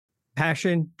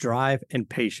Passion, drive, and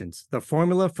patience. The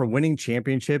formula for winning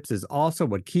championships is also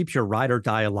what keeps your ride or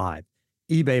die alive.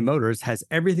 eBay Motors has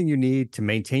everything you need to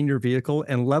maintain your vehicle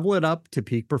and level it up to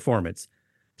peak performance.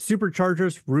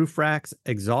 Superchargers, roof racks,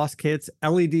 exhaust kits,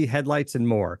 LED headlights, and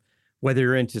more. Whether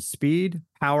you're into speed,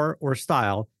 power, or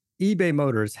style, eBay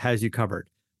Motors has you covered.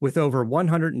 With over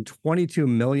 122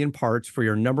 million parts for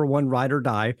your number one ride or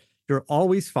die, you'll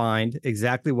always find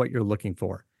exactly what you're looking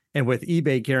for. And with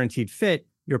eBay Guaranteed Fit,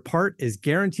 your part is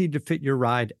guaranteed to fit your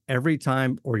ride every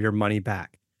time or your money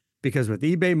back. Because with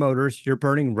eBay Motors, you're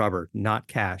burning rubber, not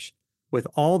cash. With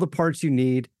all the parts you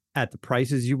need at the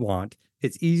prices you want,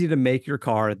 it's easy to make your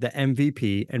car the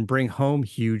MVP and bring home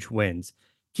huge wins.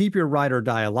 Keep your ride or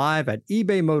die alive at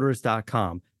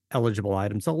ebaymotors.com. Eligible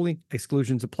items only.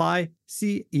 Exclusions apply.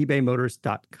 See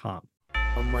ebaymotors.com.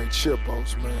 I'm right here,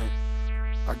 boss man.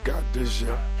 I got this,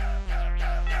 yeah.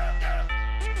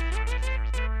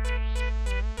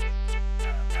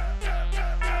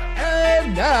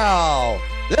 And now,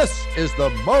 this is the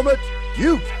moment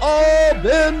you've all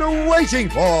been waiting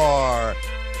for.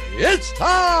 It's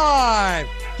time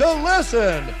to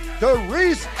listen to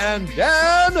Reese and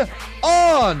Dan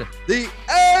on the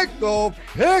Ankle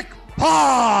Pick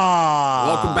Pod.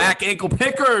 Welcome back, Ankle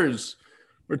Pickers.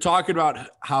 We're talking about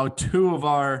how two of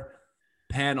our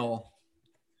panel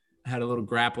had a little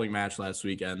grappling match last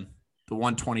weekend. The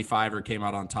 125er came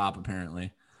out on top,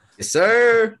 apparently. Yes,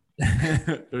 sir.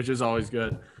 Which is always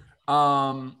good.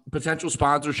 Potential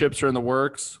sponsorships are in the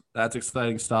works. That's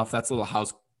exciting stuff. That's a little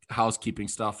housekeeping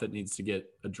stuff that needs to get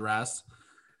addressed.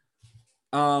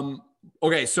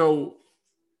 Okay, so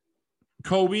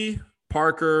Kobe,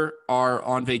 Parker are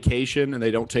on vacation and they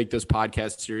don't take this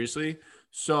podcast seriously.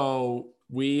 So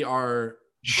we are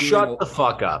shut the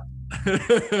fuck up.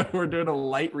 We're doing a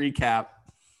light recap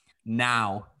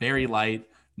now, very light.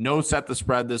 No set the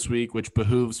spread this week, which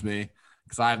behooves me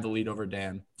because I have the lead over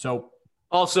Dan. So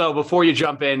also, before you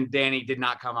jump in, Danny did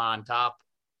not come on top.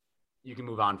 You can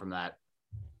move on from that.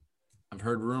 I've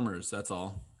heard rumors. That's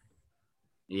all.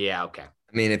 Yeah. Okay.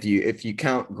 I mean, if you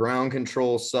count ground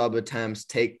control, sub attempts,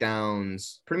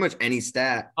 takedowns, pretty much any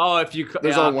stat. Oh, if you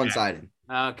there's all one-sided.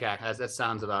 Okay, that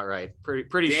sounds about right. Pretty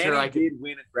Danny sure I did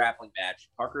win a grappling match.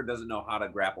 Parker doesn't know how to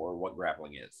grapple or what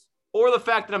grappling is. Or the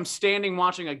fact that I'm standing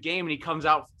watching a game and he comes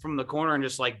out from the corner and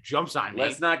just like jumps on me.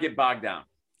 Let's not get bogged down.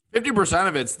 50%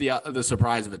 of it's the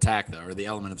surprise of attack, though, or the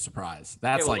element of surprise.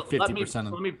 That's like 50%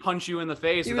 of. Let me punch you in the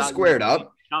face. He was squared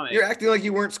up. You're acting like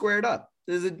you weren't squared up.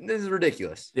 This is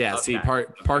ridiculous. Yeah, Okay. see,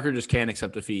 Parker just can't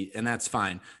accept defeat, and that's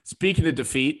fine. Speaking of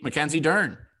defeat, Mackenzie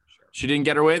Dern. She didn't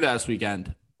get her way this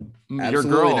weekend.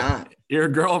 Absolutely not. Your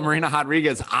girl, Marina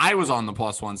Rodriguez. I was on the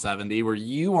plus 170. Were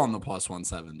you on the plus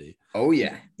 170? Oh,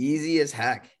 yeah. Easy as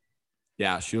heck.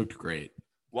 Yeah, she looked great.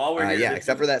 While we're yeah,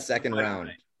 except for that second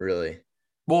round, really.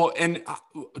 Well, and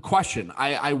question,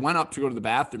 I went up to go to the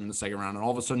bathroom in the second round, and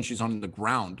all of a sudden she's on the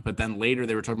ground. But then later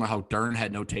they were talking about how Dern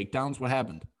had no takedowns. What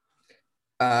happened?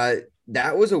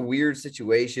 That was a weird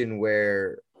situation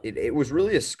where it was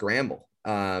really a scramble.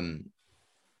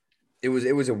 It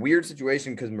was a weird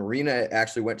situation because Marina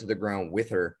actually went to the ground with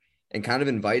her and kind of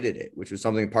invited it, which was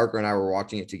something Parker and I were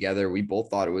watching it together. We both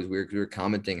thought it was weird because we were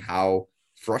commenting how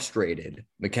frustrated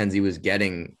Mackenzie was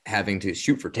getting, having to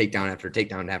shoot for takedown after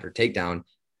takedown after takedown,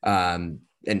 and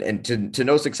to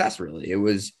no success, really. It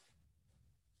was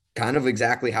kind of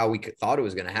exactly how we thought it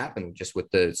was going to happen, just with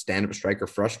the stand-up striker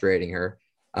frustrating her.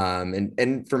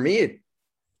 And for me, it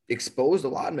exposed a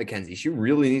lot of Mackenzie. She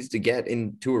really needs to get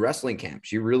into a wrestling camp.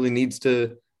 She really needs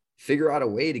to figure out a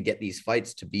way to get these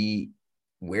fights to be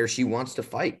where she wants to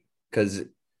fight, because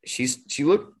she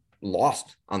looked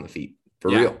lost on the feet for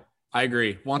real. I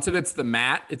agree. Once it hits the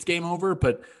mat, it's game over,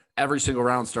 but every single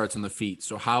round starts on the feet.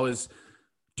 So how is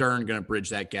Dern going to bridge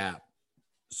that gap?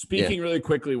 Speaking really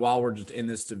quickly while we're just in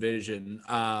this division,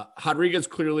 Rodriguez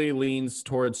clearly leans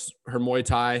towards her Muay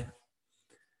Thai.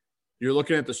 You're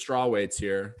looking at the straw weights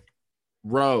here.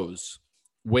 Rose,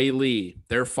 Wei Lee,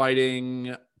 they're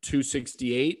fighting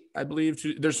 268, I believe.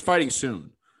 They're fighting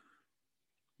soon.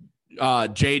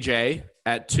 JJ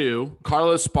at 2.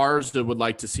 Carla Esparza would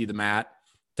like to see the mat.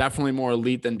 Definitely more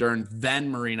elite than Dern, then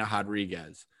Marina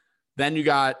Rodriguez. Then you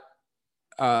got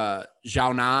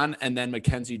Zhao Nan and then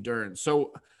Mackenzie Dern.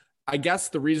 So I guess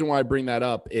the reason why I bring that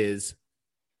up is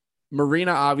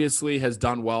Marina obviously has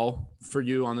done well for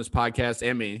you on this podcast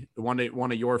and me, one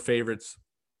of your favorites.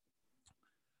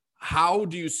 How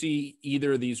do you see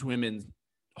either of these women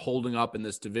holding up in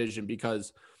this division?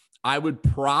 Because I would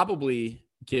probably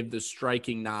give the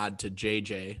striking nod to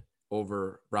JJ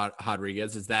over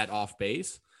Rodriguez. Is that off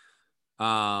base?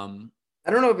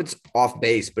 I don't know if it's off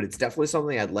base, but it's definitely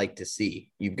something I'd like to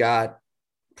see. You've got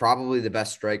probably the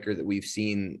best striker that we've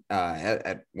seen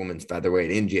at women's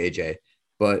featherweight in JJ,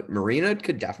 but Marina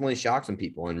could definitely shock some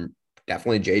people, and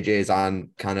definitely JJ is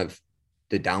on kind of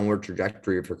the downward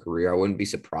trajectory of her career. I wouldn't be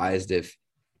surprised if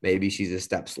maybe she's a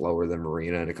step slower than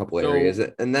Marina in a couple areas.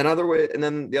 And then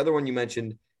the other one you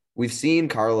mentioned, we've seen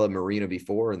Carla Marina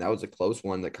before, and that was a close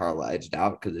one that Carla edged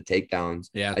out because of takedowns.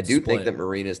 Yeah, I do think that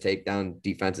Marina's takedown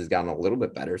defense has gotten a little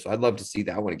bit better, so I'd love to see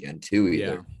that one again too.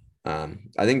 Either. Yeah.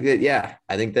 I think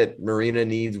that Marina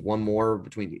needs one more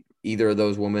between either of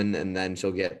those women, and then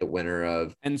she'll get the winner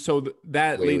of. And so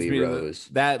that leads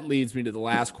me to the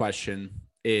last question: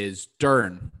 is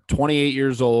Dern, 28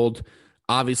 years old,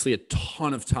 obviously a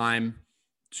ton of time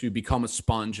to become a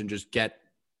sponge and just get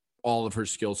all of her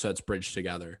skill sets bridged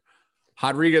together.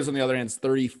 Rodriguez, on the other hand, is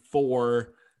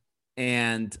 34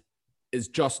 and is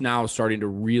just now starting to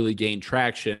really gain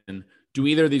traction. Do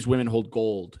either of these women hold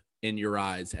gold in your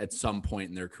eyes at some point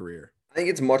in their career? I think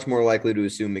it's much more likely to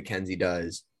assume Mackenzie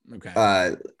does. Okay.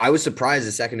 I was surprised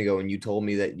a second ago when you told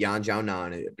me that Yan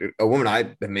Xiaonan, a woman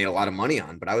I have made a lot of money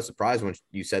on, but I was surprised when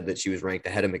you said that she was ranked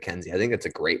ahead of Mackenzie. I think it's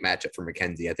a great matchup for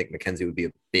Mackenzie. I think Mackenzie would be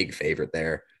a big favorite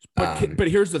there. But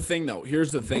here's the thing, though.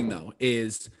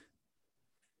 Is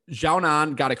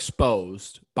Xiaonan got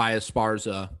exposed by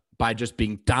Esparza by just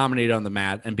being dominated on the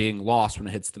mat and being lost when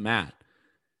it hits the mat.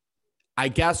 I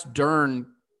guess Dern,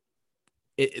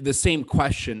 the same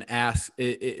question asked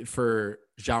for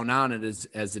Xiaonan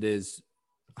as it is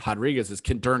Rodriguez is,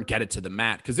 can Dern get it to the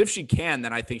mat? Because if she can,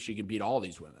 then I think she can beat all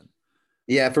these women.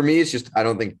 Yeah, for me, it's just I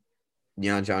don't think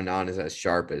Yan Xiaonan is as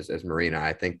sharp as Marina.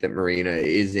 I think that Marina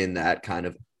is in that kind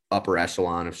of upper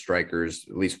echelon of strikers,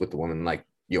 at least with the women like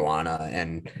Joanna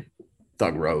and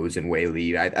Thug Rose and Wei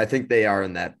Li. I think they are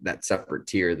in that separate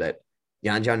tier that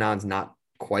Yan Xiaonan's not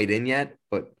quite in yet,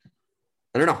 but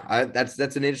I don't know.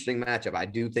 That's an interesting matchup. I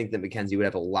do think that Mackenzie would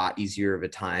have a lot easier of a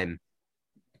time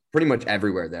pretty much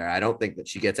everywhere there. I don't think that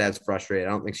she gets as frustrated.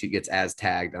 I don't think she gets as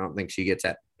tagged. I don't think she gets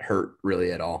hurt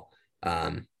really at all.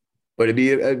 But it'd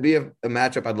be a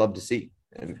matchup I'd love to see.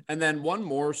 And then one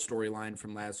more storyline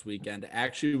from last weekend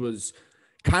actually was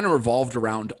kind of revolved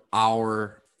around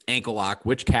our ankle lock,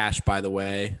 which cash, by the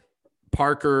way,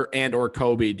 Parker and or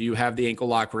Kobe, do you have the ankle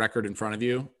lock record in front of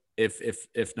you?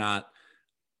 If not,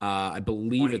 I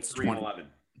believe it's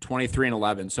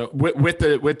 23-11. So with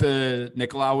the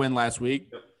Nicolau win last week.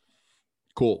 Yep.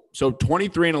 Cool. So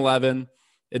 23-11,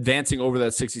 advancing over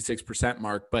that 66%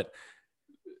 mark. But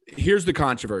here's the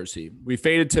controversy. We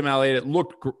faded Tim Elliott.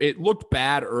 It looked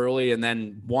bad early, and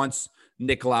then once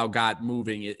Nicolau got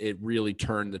moving, it really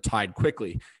turned the tide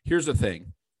quickly. Here's the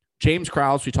thing. James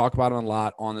Krause, we talk about him a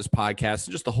lot on this podcast,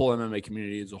 and just the whole MMA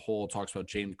community as a whole talks about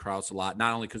James Krause a lot,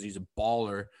 not only because he's a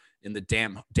baller in the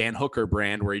Dan Hooker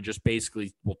brand, where he just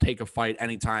basically will take a fight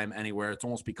anytime, anywhere. It's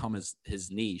almost become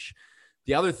his niche.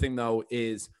 The other thing, though,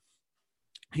 is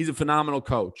he's a phenomenal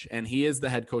coach, and he is the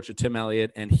head coach of Tim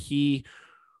Elliott, and he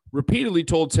repeatedly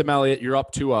told Tim Elliott, you're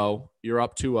up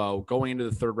 2-0, going into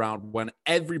the third round, when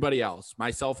everybody else,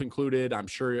 myself included, I'm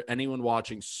sure anyone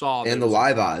watching saw. And the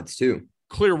live odds, too.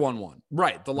 Clear 1-1.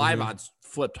 Right, the live odds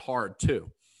flipped hard,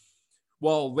 too.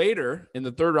 Well, later in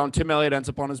the third round, Tim Elliott ends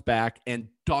up on his back and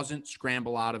doesn't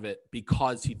scramble out of it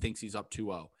because he thinks he's up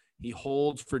 2-0. He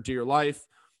holds for dear life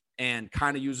and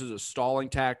kind of uses a stalling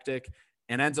tactic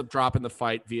and ends up dropping the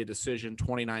fight via decision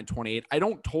 29-28. I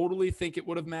don't totally think it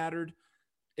would have mattered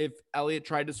if Elliott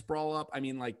tried to sprawl up. I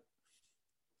mean, like,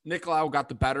 Nicolau got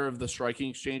the better of the striking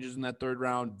exchanges in that third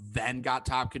round, then got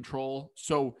top control.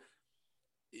 So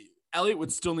Elliott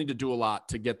would still need to do a lot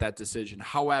to get that decision.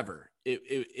 However,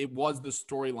 it was the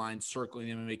storyline circling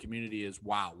the MMA community is,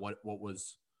 wow, what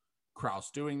was Krause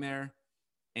doing there?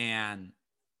 And,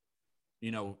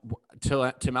 you know,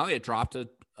 Tim Elliott dropped a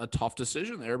tough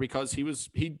decision there because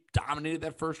he dominated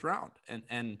that first round.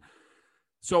 And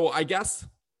so I guess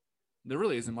there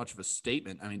really isn't much of a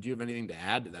statement. I mean, do you have anything to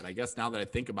add to that? I guess now that I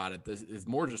think about it, this is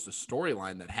more just a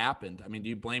storyline that happened. I mean, do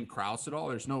you blame Krause at all?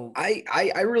 There's no. I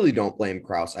really don't blame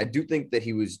Krause. I do think that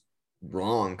he was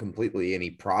wrong completely, and he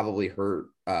probably hurt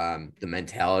the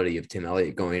mentality of Tim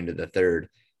Elliott going into the third.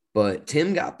 But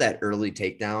Tim got that early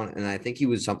takedown, and I think he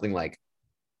was something like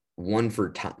 1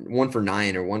 for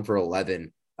 9 or 1 for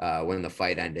 11 when the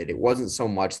fight ended. It wasn't so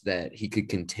much that he could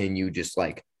continue just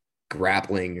like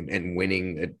grappling and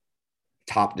winning a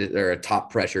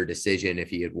top pressure decision if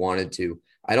he had wanted to.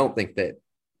 I don't think that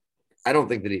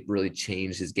it really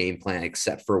changed his game plan,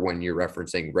 except for when you're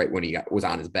referencing right when he was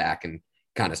on his back and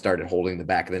kind of started holding the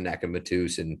back of the neck of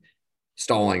Matus and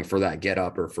stalling for that get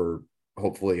up or for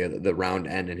hopefully the round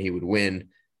end and he would win.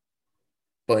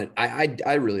 But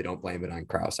I really don't blame it on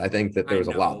Krause. I think that there was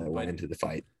a lot that went into the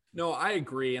fight. No, I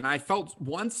agree. And I felt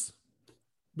once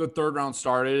the third round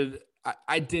started,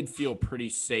 I did feel pretty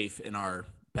safe in our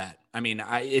bet. I mean,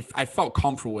 I felt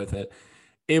comfortable with it.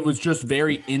 It was just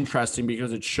very interesting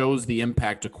because it shows the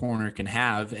impact a corner can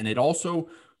have. And it also,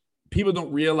 people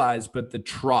don't realize, but the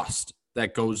trust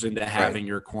that goes into having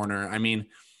your corner. I mean,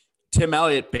 Tim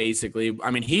Elliott basically,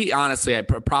 I mean, he honestly,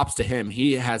 props to him.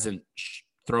 He hasn't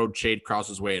thrown shade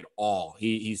Krause's way at all.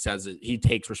 He says it, he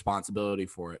takes responsibility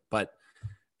for it. But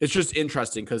it's just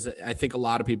interesting because I think a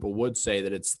lot of people would say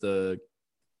that it's the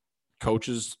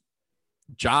coach's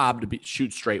job to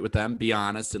shoot straight with them, be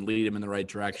honest, and lead them in the right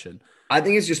direction. I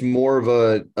think it's just more of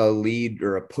a lead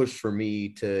or a push for me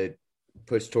to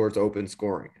push towards open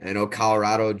scoring. I know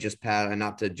Colorado just passed,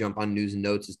 not to jump on news and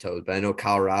notes' toes, but I know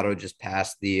Colorado just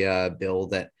passed the bill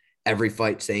that every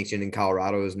fight sanctioned in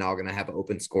Colorado is now going to have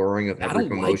open scoring of every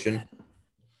promotion.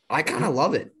 I kind of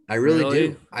love it. I really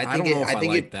do. I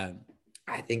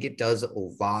think it does a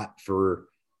lot for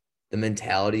the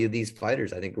mentality of these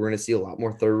fighters. I think we're going to see a lot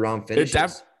more third round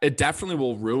finishes. It definitely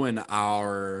will ruin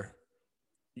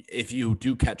if you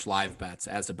do catch live bets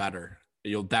as a bettor,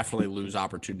 you'll definitely lose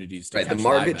opportunities to catch the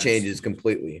market changes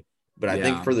completely, but I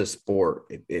think for the sport,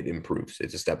 it improves.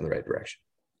 It's a step in the right direction.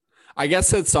 I guess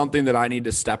that's something that I need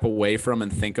to step away from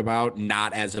and think about,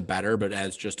 not as a bettor, but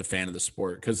as just a fan of the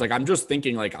sport. Cause like, I'm just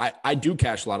thinking like, I do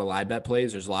catch a lot of live bet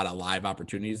plays. There's a lot of live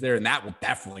opportunities there, and that will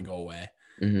definitely go away.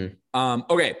 Mm-hmm.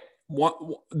 Okay.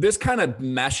 This kind of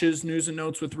meshes news and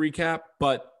notes with recap,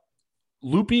 but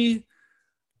Lupita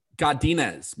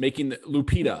Godinez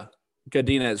Lupita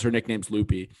Godinez, her nickname's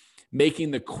Loopy,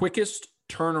 making the quickest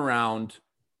turnaround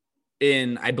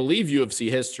in, I believe, UFC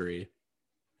history.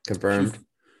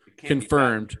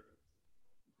 Confirmed.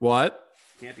 What?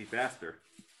 Can't be faster.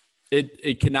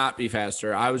 It cannot be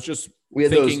faster. I was just we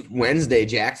had those Wednesday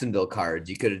Jacksonville cards.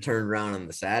 You could have turned around on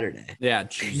the Saturday. Yeah,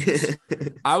 Jesus.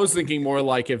 I was thinking more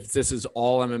like if this is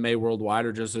all MMA worldwide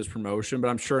or just as promotion, but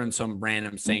I'm sure in some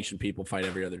random sanctioned people fight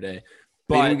every other day.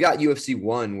 But I mean, we got UFC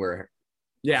 1 where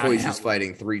Poise is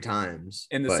fighting 3 times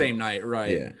in the same night,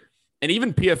 right? Yeah. And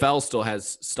even PFL still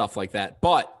has stuff like that.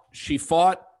 But she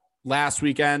fought last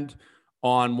weekend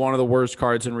on one of the worst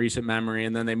cards in recent memory,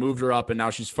 and then they moved her up, and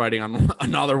now she's fighting on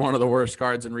another one of the worst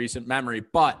cards in recent memory.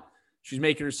 But she's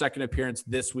making her second appearance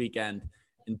this weekend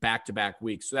in back-to-back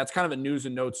weeks. So that's kind of a news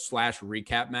and notes /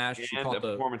 recap match. And a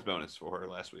performance bonus for her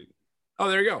last week. Oh,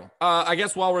 there you go. I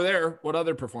guess while we're there, what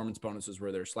other performance bonuses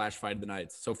were there / fight of the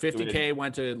night? So 50K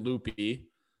went to Loopy.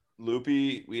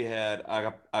 We had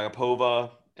Agapova,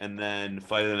 and then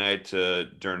fight of the night to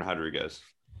Dern Rodriguez.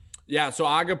 Yeah, so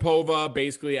Agapova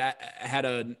basically had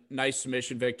a nice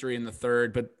submission victory in the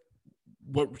third, but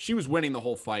she was winning the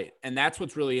whole fight. And that's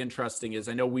what's really interesting is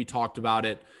I know we talked about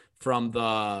it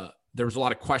there was a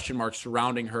lot of question marks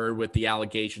surrounding her with the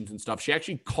allegations and stuff. She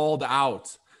actually called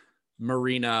out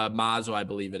Marina Mazo, I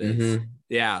believe it is. Mm-hmm.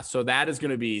 Yeah, so that is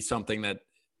going to be something that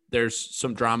there's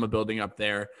some drama building up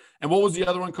there. And what was the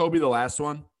other one, Kobe, the last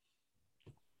one?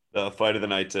 The fight of the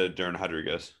night to Dern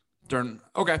Rodriguez.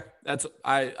 Okay. That's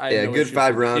I no good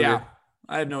 5-rounder. Yeah,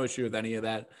 I have no issue with any of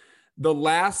that. The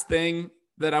last thing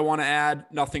that I want to add,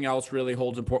 nothing else really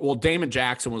holds important. Well, Damon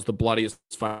Jackson was the bloodiest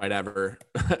fight ever,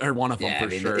 or one of them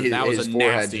for sure. That was a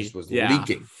nasty. Just was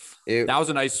leaking. That was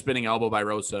a nice spinning elbow by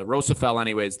Rosa. Rosa fell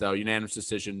anyways, though. Unanimous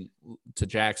decision to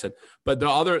Jackson. But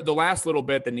the last little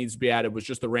bit that needs to be added was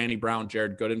just the Randy Brown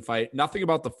Jared Gooden fight. Nothing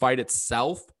about the fight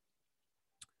itself.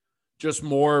 Just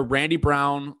more Randy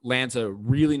Brown lands a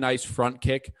really nice front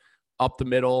kick up the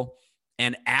middle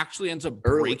and actually ends up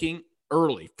breaking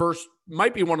early. First,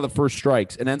 might be one of the first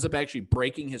strikes, and ends up actually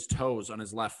breaking his toes on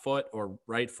his left foot or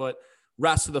right foot.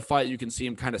 Rest of the fight, you can see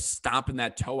him kind of stomping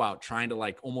that toe out, trying to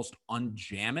like almost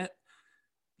unjam it.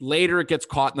 Later, it gets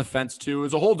caught in the fence too. It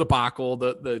was a whole debacle.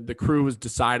 The crew was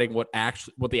deciding what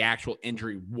the actual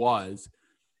injury was.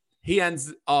 He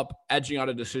ends up edging out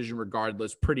a decision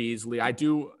regardless pretty easily. I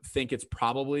do think it's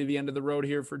probably the end of the road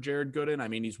here for Jared Gooden. I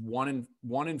mean, he's 1-4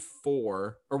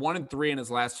 or 1-3 in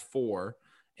his last 4,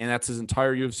 and that's his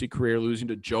entire UFC career, losing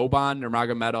to Joban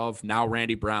Nurmagomedov, now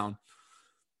Randy Brown.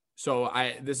 So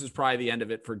this is probably the end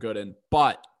of it for Gooden.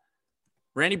 But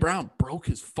Randy Brown broke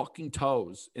his fucking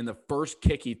toes in the first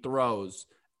kick he throws,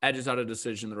 edges out a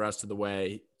decision the rest of the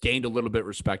way, gained a little bit of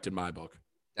respect in my book.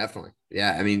 Definitely.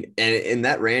 Yeah. I mean, and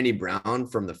that Randy Brown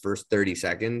from the first 30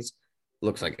 seconds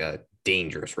looks like a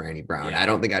dangerous Randy Brown. Yeah. I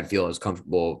don't think I'd feel as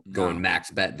comfortable going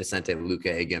max bet Vicente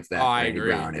Luque against that Randy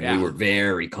Brown. And we were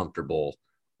very comfortable,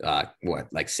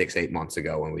 6-8 months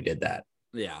ago when we did that.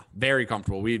 Yeah, very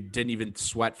comfortable. We didn't even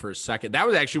sweat for a second. That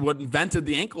was actually what invented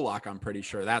the ankle lock, I'm pretty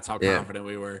sure. That's how confident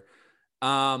we were.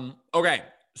 Okay,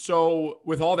 so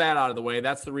with all that out of the way,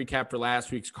 that's the recap for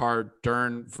last week's card.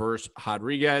 Dern versus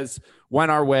Rodriguez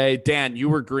went our way. Dan, you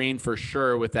were green for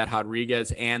sure with that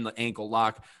Rodriguez and the ankle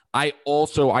lock. I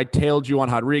tailed you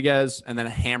on Rodriguez and then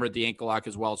hammered the ankle lock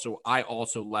as well. So I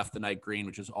also left the night green,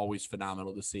 which is always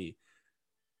phenomenal to see.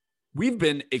 We've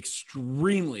been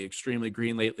extremely, extremely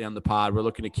green lately on the pod. We're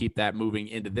looking to keep that moving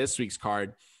into this week's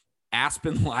card.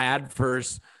 Aspen Ladd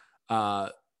versus Norma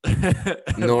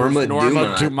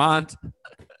Dumont.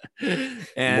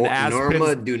 And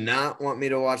Norma do not want me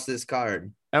to watch this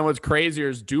card. And what's crazier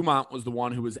is Dumont was the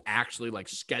one who was actually like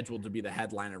scheduled to be the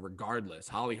headliner regardless.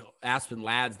 Aspen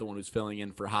Ladd's the one who's filling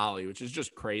in for Holly, which is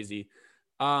just crazy.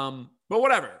 But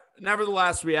whatever.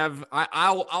 Nevertheless, we have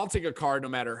I'll take a card no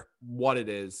matter what it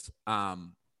is.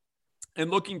 And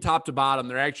looking top to bottom,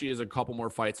 there actually is a couple more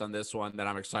fights on this one that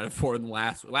I'm excited for than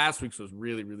last week's was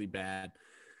really, really bad.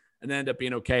 And then ended up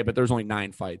being okay, but there's only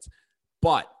 9 fights.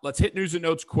 But let's hit news and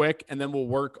notes quick, and then we'll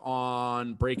work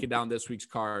on breaking down this week's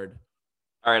card.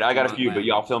 All right, I got a few, but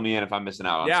y'all fill me in if I'm missing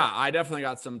out on something. I definitely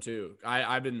got some too.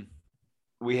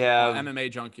 We have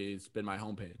MMA Junkie's been my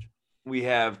homepage. We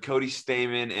have Cody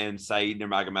Stamann and Said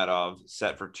Nurmagomedov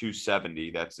set for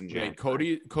 270. That's in January.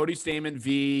 Cody Stamann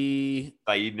v.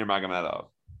 Said Nurmagomedov.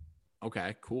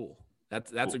 Okay, cool.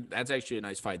 That's Cool. That's actually a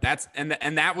nice fight.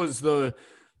 And that was the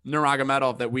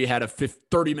Nurmagomedov that we had a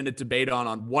 30-minute debate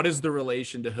on what is the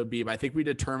relation to Khabib. I think we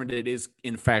determined it is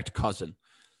in fact cousin.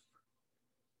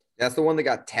 That's the one that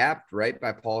got tapped, right,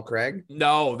 by Paul Craig?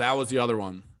 No, that was the other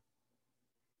one.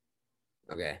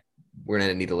 Okay. We're going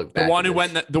to need to look back. The one who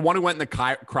went in the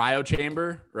cryo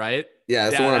chamber, right? Yeah,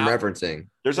 that's the one I'm referencing.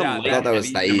 There's a I thought that was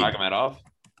Said. Nurmagomedov.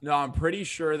 No, I'm pretty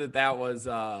sure that was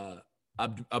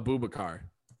Abubakar.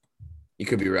 You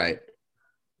could be right.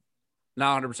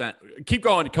 Not 100%. Keep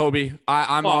going, Kobe.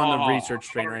 I'm on the research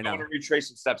train right now. I'm going to retrace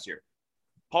some steps here.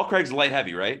 Paul Craig's light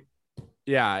heavy, right?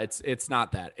 Yeah, it's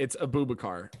not that. It's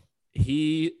Abubakar.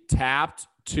 He tapped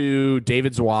to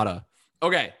David Zawada.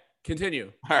 Okay,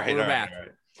 continue. All right, we're back.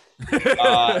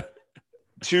 All right.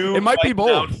 It might be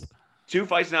both. 2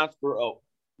 fights announced for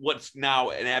what's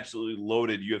now an absolutely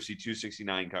loaded UFC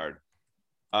 269 card.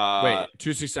 Wait,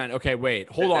 269. Okay, wait.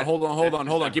 Hold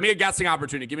on. Give me a guessing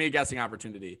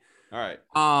opportunity. All right.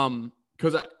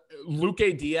 Because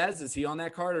Luque Diaz, is he on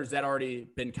that card or has that already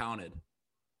been counted?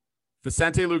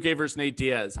 Vicente Luque versus Nate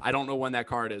Diaz. I don't know when that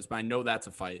card is, but I know that's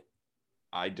a fight.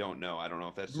 I don't know. I don't know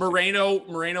if that's Moreno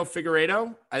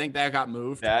Figueiredo. I think that got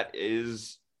moved. That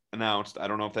is announced. I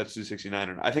don't know if that's 269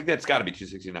 or not. I think that's got to be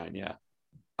 269. Yeah.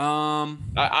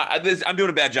 I'm doing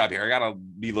a bad job here. I gotta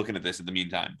be looking at this in the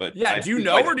meantime. But yeah, do you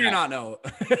know or do you not know?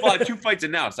 Well, 2 fights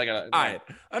announced. I gotta. All right,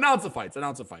 announce the fights.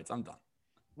 I'm done.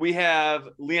 We have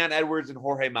Leon Edwards and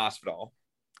Jorge Masvidal.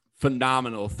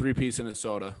 Phenomenal 3-piece in a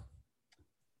soda.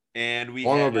 And we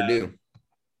long have overdue.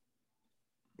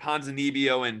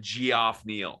 Ponzinibbio and Geoff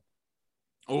Neal.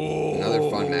 Oh, another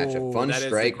fun matchup. Fun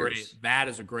strikers. That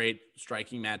is a great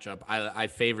striking matchup. I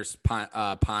favor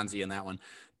Ponzi in that one.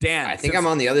 Dan, I think I'm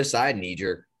on the other side,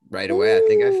 knee-jerk right away. I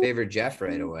think I favor Jeff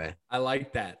right away. I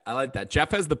like that.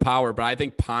 Jeff has the power, but I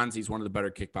think Ponzi's one of the better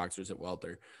kickboxers at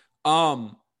welter.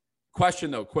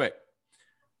 Question though, quick.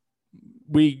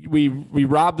 We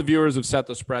robbed the viewers of Set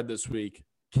the Spread this week.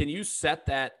 Can you set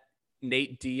that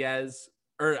Nate Diaz,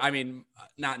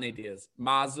 not Nate Diaz,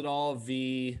 Masvidal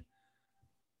v.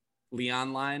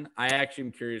 Leon line? I actually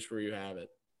am curious where you have it.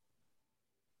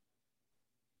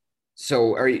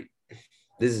 So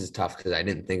this is tough because I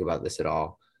didn't think about this at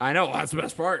all. I know. That's the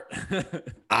best part.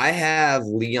 I have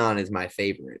Leon as my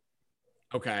favorite.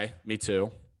 Okay. Me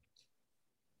too.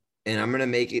 And I'm going to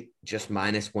make it just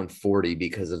minus 140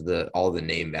 because of all the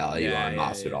name value on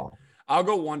Masvidal. Yeah. I'll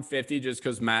go 150 just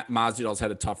because Masvidal's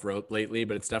had a tough road lately,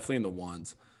 but it's definitely in the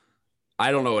ones.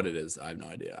 I don't know what it is. I have no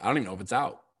idea. I don't even know if it's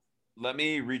out. Let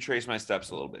me retrace my steps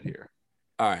a little bit here.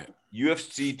 All right.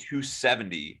 UFC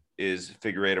 270 is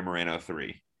Figueiredo Moreno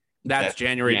 3. That's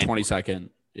January 22nd.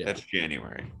 Yeah. That's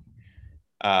January.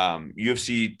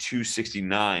 UFC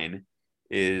 269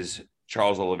 is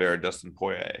Charles Oliveira, Dustin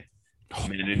Poirier.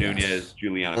 Amanda Nunes,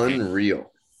 Juliana Payne.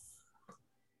 Unreal.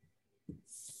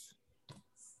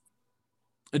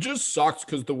 It just sucks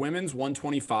because the women's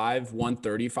 125,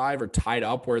 135 are tied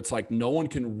up where it's like no one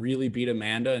can really beat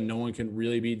Amanda and no one can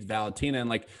really beat Valentina. And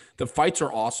like the fights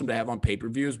are awesome to have on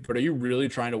pay-per-views, but are you really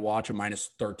trying to watch a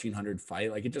minus 1,300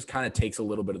 fight? Like it just kind of takes a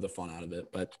little bit of the fun out of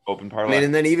it. But open parlay.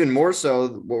 And then even more so,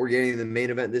 what we're getting in the main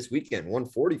event this weekend,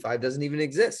 145 doesn't even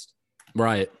exist.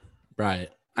 Right.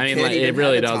 I mean, Can't like, even it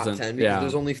really have a top doesn't. 10 because Yeah.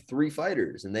 there's only 3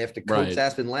 fighters, and they have to coax Right.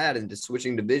 Aspen Ladd into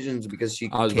switching divisions because she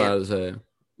I was about can't to say.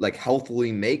 like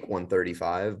healthily make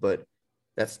 135. But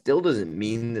that still doesn't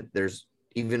mean that there's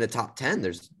even a top 10.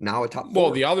 There's now a top 4.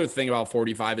 Well, the other thing about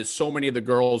 45 is so many of the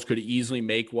girls could easily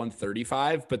make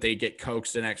 135, but they get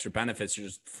coaxed in extra benefits to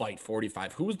just fight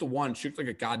 45. Who was the one? She looked like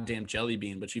a goddamn jelly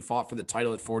bean, but she fought for the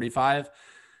title at 45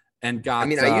 and got. I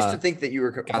mean, I used to think that you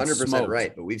were 100% smoked.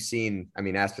 right, but we've seen. I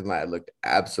mean, Aspen Ladd looked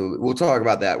absolutely. We'll talk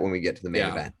about that when we get to the main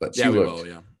event. But she we looked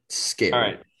will, scary. All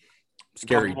right.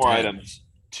 Scary. Couple more 10. items.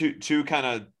 Two kind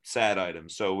of sad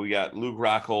items. So we got Luke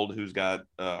Rockhold, who's got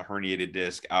a herniated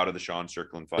disc, out of the Sean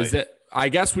Strickland fight. Is it? I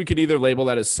guess we could either label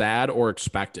that as sad or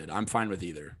expected. I'm fine with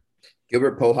either.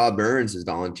 Gilbert Poha Burns has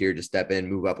volunteered to step in,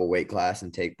 move up a weight class,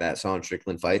 and take that Sean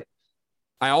Strickland fight.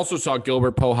 I also saw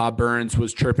Gilbert Poha Burns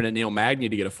was chirping at Neil Magny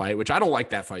to get a fight, which I don't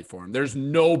like that fight for him. There's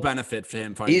no benefit for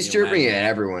him fighting. He's Neil chirping Magny. at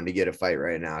everyone to get a fight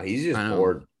right now. He's just I know.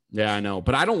 bored. Yeah, I know.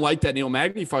 But I don't like that Neil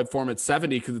Magny fight for him at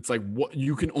 70 because it's like, what,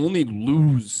 you can only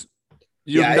lose.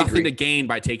 You have I nothing agree. to gain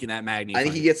by taking that Magny I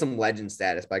think fight. he gets some legend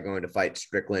status by going to fight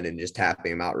Strickland and just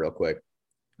tapping him out real quick.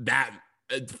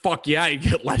 Fuck yeah, you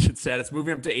get legend status.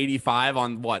 Moving up to 85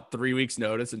 on what, 3 weeks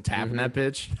notice and tapping that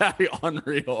bitch? That'd be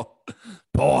unreal.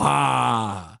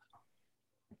 Poha.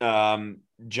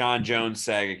 John Jones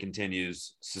saga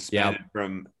continues, suspended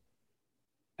from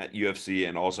at UFC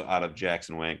and also out of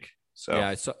Jackson Wink. So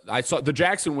yeah, I saw the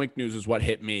Jackson Wink news is what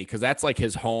hit me because that's like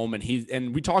his home,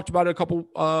 and we talked about it a couple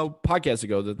podcasts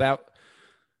ago that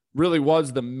really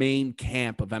was the main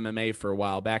camp of MMA for a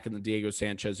while back in the Diego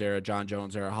Sanchez era, John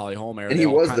Jones era, Holly Holm era. And he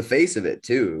was the face of it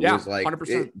too. It Yeah, was like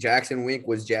 100%. Jackson Wink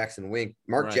was Jackson Wink.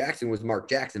 Mark Right. Jackson was Mark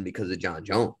Jackson because of John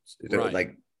Jones. Right.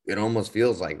 Like it almost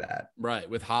feels like that. Right,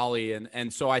 with Holly.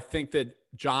 And so I think that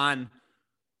John,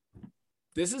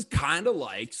 this is kind of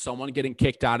like someone getting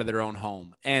kicked out of their own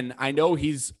home. And I know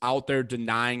he's out there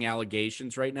denying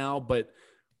allegations right now, but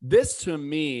this to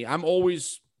me, I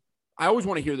always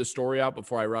want to hear the story out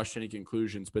before I rush to any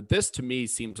conclusions. But this to me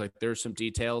seems like there's some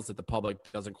details that the public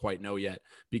doesn't quite know yet,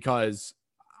 because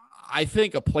I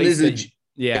think a place This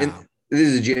yeah.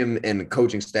 is a gym and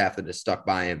coaching staff that has stuck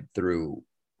by him through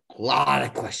a lot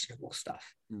of questionable stuff.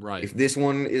 Right. If this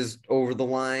one is over the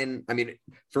line, I mean,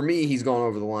 for me, he's gone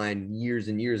over the line years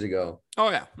and years ago. Oh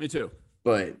yeah, me too.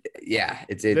 But yeah,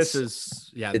 it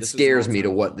scares me to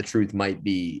what the truth might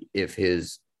be if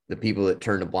the people that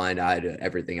turn a blind eye to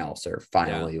everything else are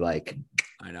finally like.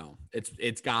 I know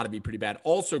it's got to be pretty bad.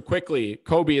 Also, quickly,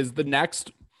 Kobe, is the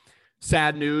next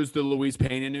sad news the Luis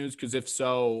Pena news? Because if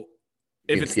so,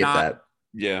 if it's not,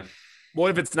 yeah. Well,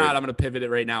 if it's not, I'm going to pivot it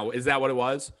right now. Is that what it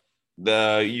was?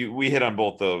 We hit on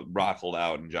both the Rockhold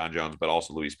out and John Jones, but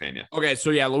also Luis Pena. Okay,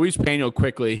 so yeah, Luis Pena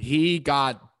quickly. He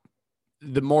got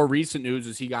the more recent news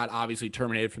is he got obviously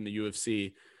terminated from the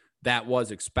UFC. That was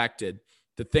expected.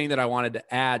 The thing that I wanted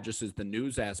to add, just as the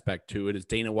news aspect to it, is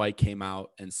Dana White came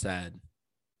out and said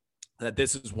that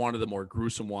this is one of the more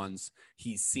gruesome ones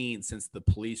he's seen since the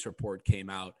police report came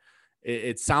out.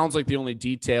 It sounds like the only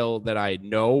detail that I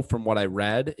know from what I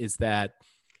read is that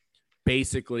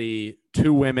basically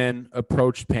 2 women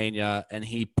approached Pena and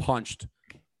he punched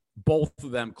both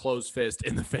of them closed fist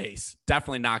in the face,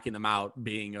 definitely knocking them out,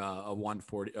 being a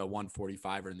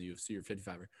 145er in the UFC or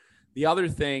 55er. The other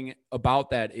thing about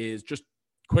that is just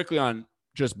quickly on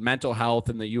just mental health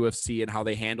in the UFC and how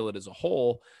they handle it as a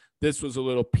whole. This was a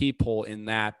little peephole in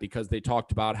that because they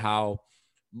talked about how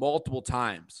multiple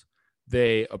times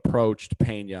they approached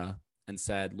Pena and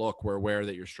said, look, we're aware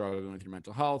that you're struggling with your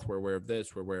mental health. We're aware of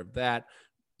this. We're aware of that.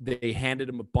 They handed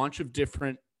him a bunch of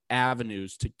different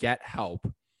avenues to get help.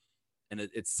 And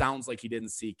it sounds like he didn't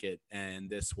seek it. And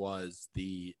this was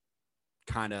the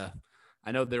kind of,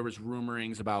 I know there was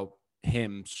rumorings about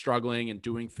him struggling and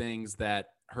doing things that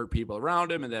hurt people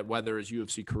around him and that whether his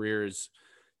UFC career is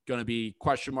going to be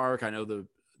question mark. I know the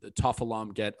tough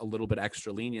alum get a little bit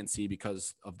extra leniency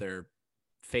because of their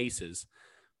faces,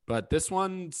 but this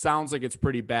one sounds like it's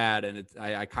pretty bad. And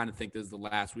I kind of think this is the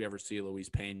last we ever see of Luis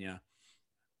Pena.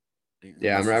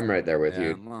 Yeah, I'm right there with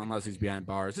you. Well, unless he's behind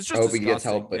bars. It's just I hope he disgusting. gets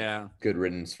help, but good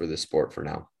riddance for this sport for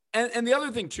now. And the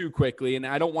other thing too, quickly, and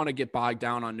I don't want to get bogged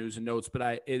down on news and notes,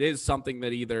 but it is something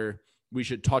that either we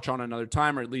should touch on another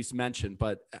time or at least mention.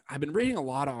 But I've been reading a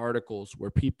lot of articles where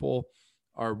people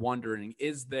are wondering,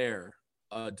 is there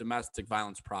a domestic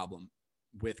violence problem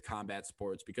with combat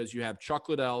sports? Because you have Chuck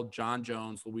Liddell, John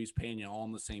Jones, Luis Pena all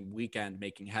in the same weekend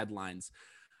making headlines.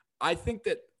 I think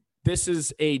that this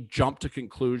is a jump to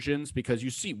conclusions because you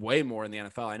see way more in the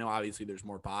NFL. I know obviously there's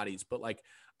more bodies, but like,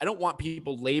 I don't want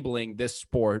people labeling this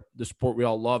sport, the sport we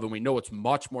all love, and we know it's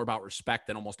much more about respect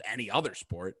than almost any other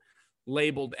sport.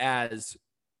 labeled as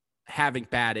having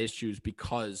bad issues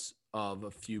because of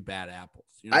a few bad apples.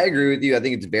 You know I what agree with you. I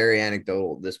think it's very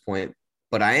anecdotal at this point,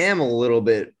 but I am a little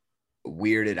bit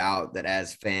weirded out that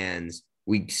as fans,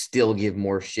 we still give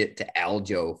more shit to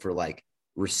Aljo for like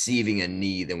receiving a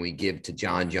knee than we give to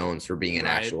John Jones for being an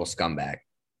actual scumbag.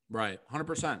 Right.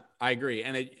 100%. I agree.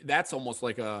 And that's almost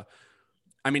like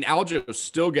Aljo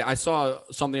still I saw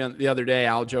something the other day.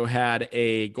 Aljo had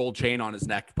a gold chain on his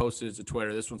neck, posted it to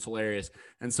Twitter. This one's hilarious.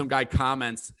 And some guy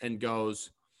comments and he goes,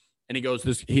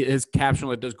 his caption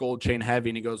like, this gold chain heavy.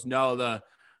 And he goes, no,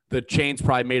 the chain's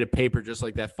probably made of paper, just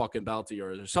like that fucking belt of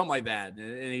yours or something like that.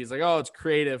 And he's like, oh, it's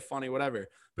creative, funny, whatever.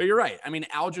 But you're right. I mean,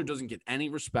 Aljo doesn't get any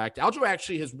respect. Aljo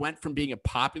actually has went from being a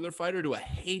popular fighter to a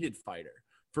hated fighter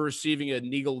for receiving an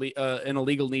illegal knee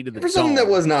to the for something dome.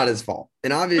 that was not his fault.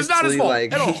 And obviously,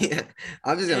 like, yeah,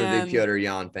 obviously, I'm a big Piotr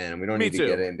Jan fan, and we don't need to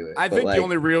get into it. I think the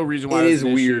only real reason why it is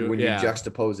weird when you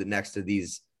juxtapose it next to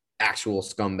these actual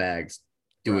scumbags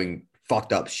doing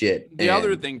fucked up shit. The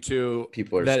other thing too,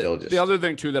 people are still just. The other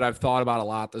thing too that I've thought about a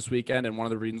lot this weekend, and one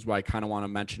of the reasons why I kind of want to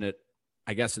mention it,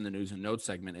 I guess, in the news and notes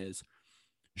segment is,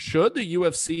 should the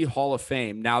UFC Hall of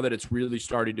Fame, now that it's really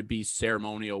starting to be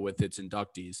ceremonial with its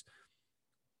inductees,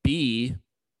 be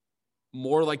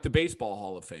more like the Baseball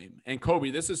Hall of Fame? And Kobe,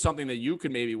 this is something that you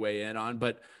could maybe weigh in on,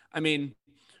 but I mean,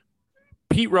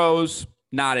 Pete Rose,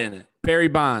 not in it. Barry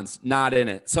Bonds, not in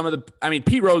it.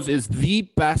 Pete Rose is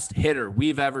the best hitter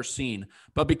we've ever seen,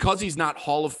 but because he's not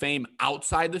Hall of Fame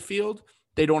outside the field,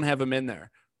 they don't have him in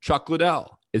there. Chuck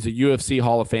Liddell is a UFC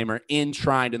Hall of Famer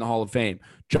enshrined in the Hall of Fame.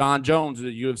 John Jones is a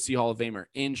UFC Hall of Famer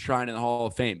enshrined in the Hall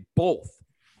of Fame. Both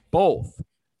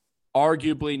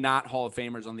arguably not Hall of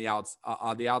Famers on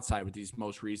the outside with these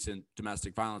most recent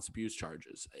domestic violence abuse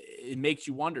charges. It makes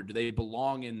you wonder, do they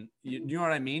belong in, you know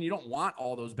what I mean? You don't want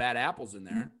all those bad apples in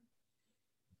there.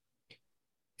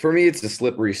 For me, it's a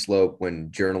slippery slope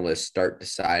when journalists start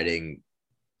deciding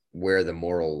where the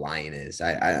moral line is.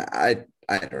 I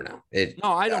don't know.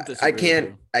 I don't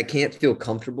disagree. I can't feel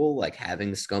comfortable like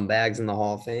having scumbags in the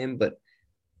Hall of Fame, but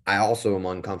I also am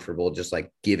uncomfortable just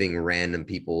like giving random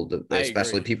people,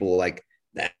 especially people like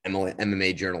the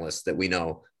MMA journalists that we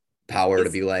know, power to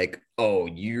be like, oh,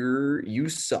 you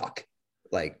suck.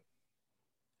 Like,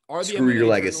 screw your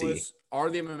legacy. Are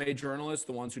the MMA journalists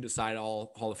the ones who decide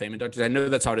all Hall of Fame inductees? I know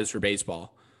that's how it is for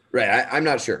baseball. Right. I'm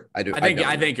not sure. I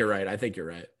think you're right.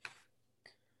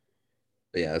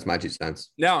 But yeah, that's my 2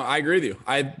 cents. No, I agree with you.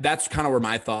 That's kind of where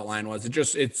my thought line was.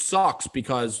 It sucks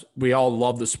because we all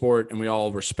love the sport and we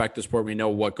all respect the sport. We know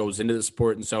what goes into the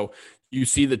sport. And so you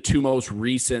see the 2 most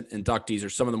recent inductees, or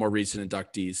some of the more recent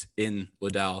inductees, in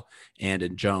Liddell and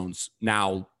in Jones,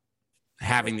 now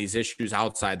having these issues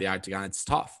outside the octagon. It's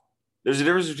tough. There's a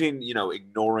difference between,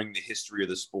 ignoring the history of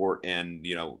the sport and,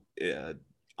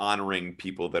 honoring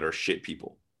people that are shit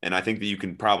people. And I think that you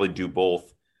can probably do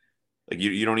both. Like,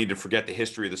 you don't need to forget the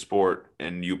history of the sport,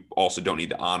 and you also don't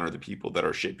need to honor the people that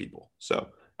are shit people. So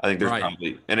I think there's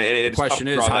probably, and the question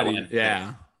is, how do you,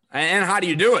 and how do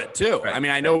you do it too? Right. I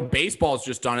mean, I know baseball's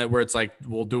just done it where it's like,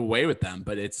 we'll do away with them,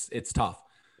 but it's tough.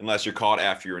 Unless you're caught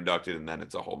after you're inducted, and then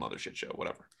it's a whole nother shit show,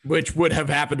 whatever. Which would have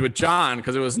happened with John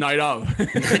because it was night of.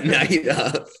 Night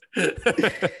of.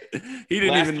 He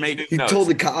didn't even make it. He told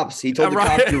the cops,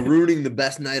 you're ruining the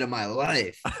best night of my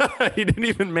life. He didn't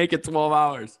even make it 12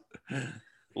 hours.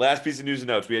 Last piece of news and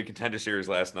notes. We had Contender Series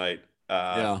last night.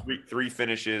 3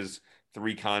 finishes,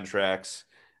 3 contracts.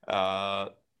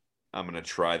 I'm going to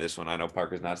try this one. I know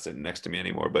Parker's not sitting next to me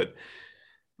anymore, but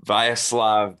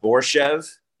Vyacheslav Borshev.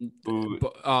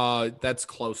 That's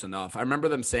close enough. I remember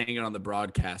them saying it on the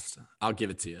broadcast. I'll give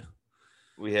it to you.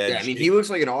 He looks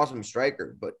like an awesome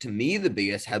striker, but to me, the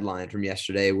biggest headline from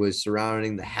yesterday was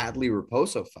surrounding the Hadley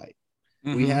Raposo fight.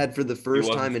 Mm-hmm. We had, for the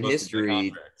first time in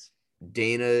history,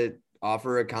 Dana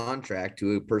offer a contract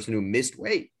to a person who missed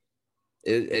weight.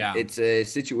 It's a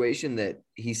situation that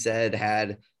he said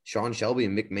had Sean Shelby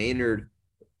and Mick Maynard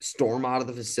storm out of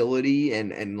the facility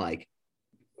and like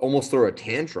almost throw a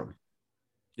tantrum.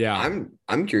 Yeah,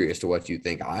 I'm curious to what you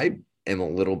think. I am a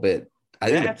little bit. I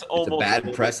think it's a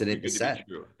bad precedent to set.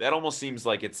 That almost seems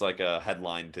like it's like a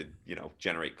headline to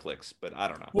generate clicks, but I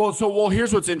don't know. Well,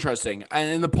 here's what's interesting. And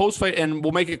in the post fight, and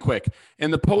we'll make it quick. In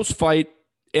the post fight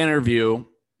interview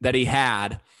that he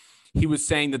had, he was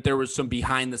saying that there was some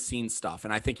behind the scenes stuff,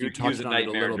 and I think you touched on it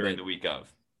a little during bit. The week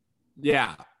of.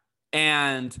 Yeah,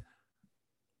 and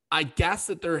I guess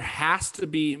that there has to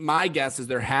be, my guess is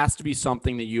there has to be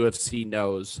something that UFC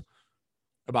knows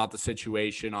about the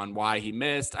situation on why he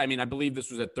missed. I mean, I believe this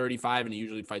was at 35 and he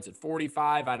usually fights at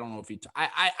 45. I don't know if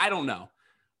I don't know.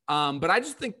 But I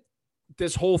just think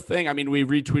this whole thing, I mean, we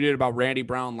retweeted about Randy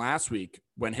Brown last week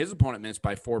when his opponent missed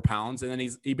by 4 pounds. And then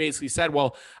he basically said,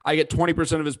 well, I get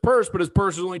 20% of his purse, but his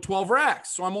purse is only 12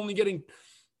 racks. So I'm only getting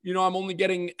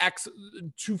X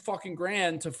 $2 fucking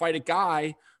grand to fight a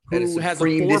guy who has a 4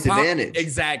 disadvantage.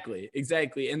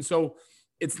 Exactly. And so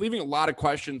it's leaving a lot of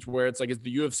questions where it's like, is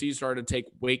the UFC starting to take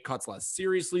weight cuts less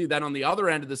seriously? Then on the other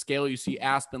end of the scale, you see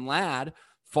Aspen Ladd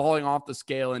falling off the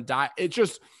scale and die. It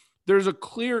just, there's a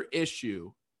clear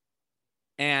issue.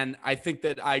 And I think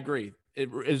that I agree. It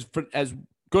is as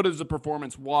good as the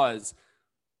performance was,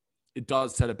 it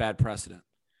does set a bad precedent.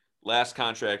 Last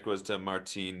contract was to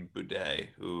Martin Buday,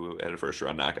 who had a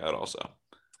first-round knockout also.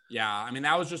 Yeah, I mean,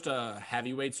 that was just a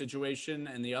heavyweight situation.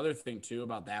 And the other thing, too,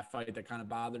 about that fight that kind of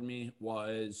bothered me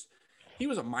was he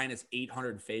was a minus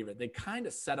 800 favorite. They kind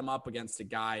of set him up against a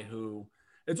guy who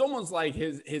it's almost like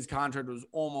his contract was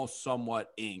almost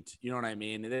somewhat inked. You know what I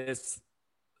mean?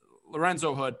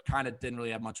 Lorenzo Hood kind of didn't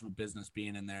really have much of a business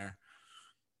being in there.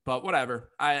 But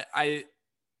whatever.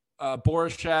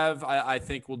 Borishev, I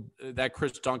think that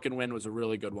Chris Duncan win was a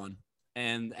really good one.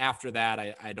 And after that,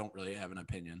 I don't really have an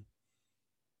opinion.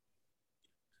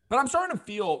 But I'm starting to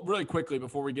feel really quickly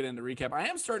before we get into recap, I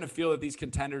am starting to feel that these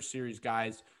Contender Series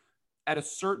guys, at a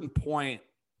certain point,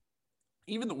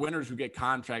 even the winners who get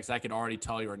contracts, I can already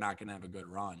tell you are not going to have a good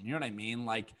run. You know what I mean?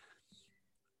 Like,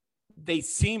 they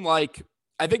seem like,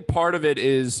 I think part of it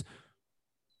is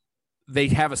they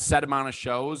have a set amount of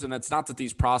shows, and it's not that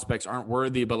these prospects aren't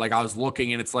worthy, but like I was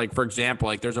looking and it's like, for example,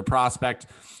 like there's a prospect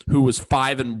who was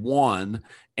 5-1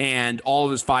 and all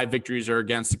of his 5 victories are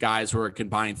against guys who are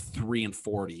combined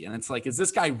 3-40. And it's like, is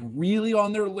this guy really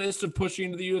on their list of pushing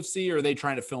into the UFC, or are they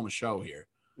trying to film a show here?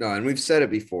 No, and we've said it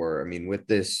before. I mean, with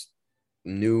this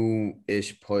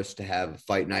new-ish push to have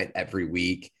fight night every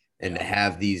week and to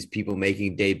have these people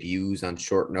making debuts on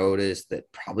short notice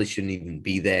that probably shouldn't even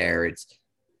be there,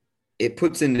 it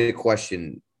puts into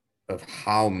question of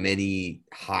how many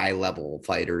high-level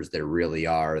fighters there really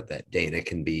are that Dana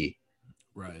can be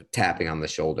tapping on the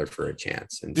shoulder for a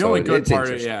chance. And the only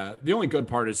good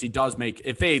part is he does make,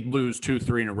 if they lose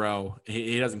 2-3 in a row,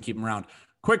 he doesn't keep them around.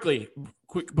 Quick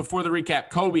before the recap,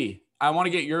 Kobe, I want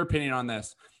to get your opinion on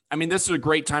this. I mean, this is a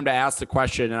great time to ask the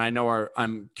question, and I know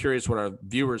I'm curious what our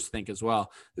viewers think as well.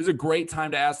 This is a great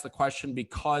time to ask the question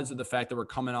because of the fact that we're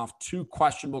coming off 2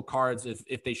 questionable cards,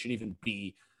 if they should even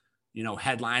be,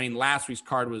 headlining. Last week's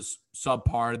card was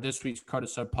subpar. This week's card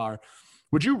is subpar.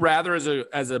 Would you rather,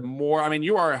 as a more, I mean,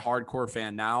 you are a hardcore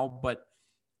fan now, but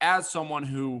as someone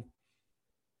who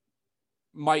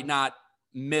might not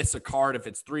miss a card if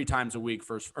it's 3 times a week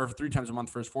first, or 3 times a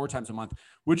month versus 4 times a month,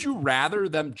 would you rather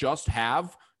them just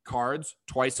have cards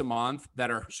twice a month that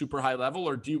are super high level,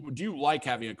 or do you like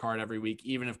having a card every week,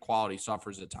 even if quality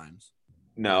suffers at times?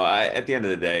 No, at the end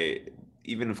of the day,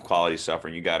 even if quality is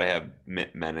suffering, you got to have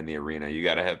men in the arena. You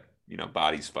got to have,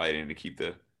 bodies fighting to keep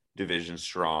the division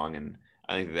strong. And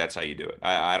I think that's how you do it.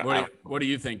 What do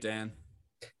you think, Dan?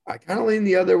 I kind of lean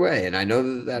the other way. And I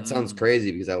know that sounds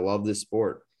crazy because I love this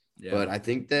sport, but I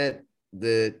think that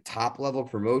the top level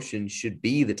promotion should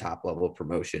be the top level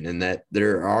promotion, and that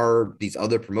there are these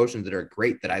other promotions that are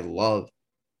great that I love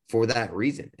for that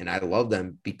reason. And I love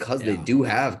them because they do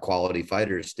have quality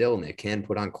fighters still, and they can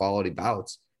put on quality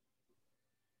bouts.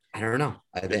 I don't know.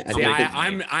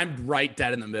 I'm right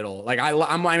dead in the middle. Like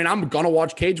I'm gonna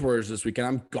watch Cage Warriors this weekend.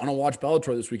 I'm gonna watch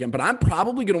Bellator this weekend, but I'm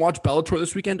probably gonna watch Bellator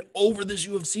this weekend over this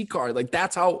UFC card. Like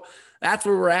that's where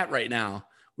we're at right now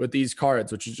with these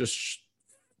cards, which is just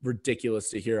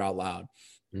ridiculous to hear out loud.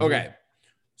 Mm-hmm. Okay.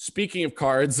 Speaking of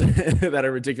cards that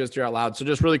are ridiculous to hear out loud. So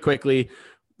just really quickly,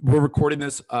 we're recording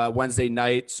this Wednesday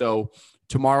night. So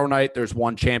tomorrow night, there's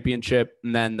one championship.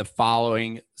 And then the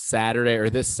following Saturday, or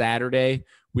this Saturday,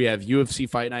 we have UFC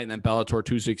Fight Night and then Bellator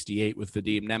 268 with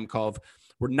Vadim Nemkov.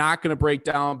 We're not going to break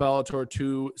down Bellator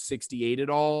 268 at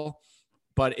all,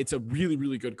 but it's a really,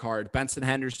 really good card. Benson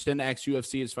Henderson,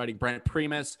 ex-UFC, is fighting Brent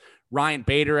Primus. Ryan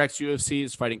Bader, ex-UFC,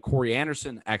 is fighting Corey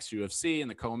Anderson, ex-UFC, in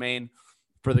the co-main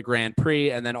for the Grand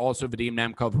Prix. And then also Vadim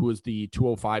Nemkov, who is the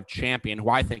 205 champion, who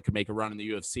I think could make a run in the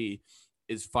UFC,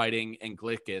 is fighting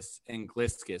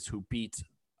Angliscus, who beat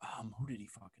who did he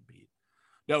fucking beat?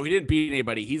 No, he didn't beat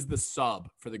anybody. He's the sub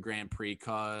for the Grand Prix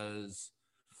because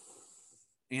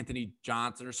Anthony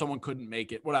Johnson or someone couldn't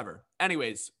make it, whatever.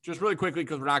 Anyways, just really quickly,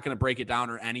 because we're not going to break it down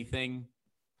or anything.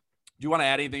 Do you want to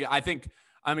add anything? I think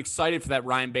I'm excited for that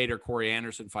Ryan Bader, Corey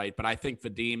Anderson fight, but I think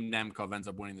Vadim Nemkov ends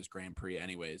up winning this Grand Prix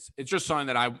anyways. It's just something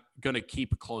that I'm going to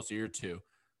keep a close ear to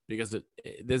because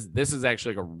this is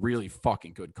actually like a really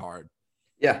fucking good card.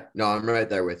 Yeah, no, I'm right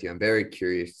there with you. I'm very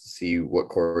curious to see what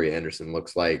Corey Anderson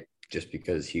looks like just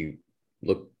because he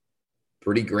looked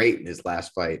pretty great in his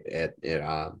last fight at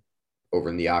over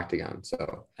in the octagon.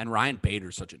 So, and Ryan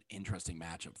Bader's such an interesting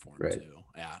matchup for him Right. too.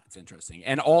 Yeah, it's interesting.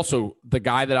 And also the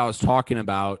guy that I was talking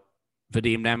about,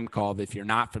 Vadim Nemkov, if you're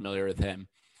not familiar with him,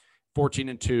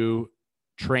 14-2,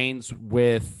 trains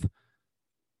with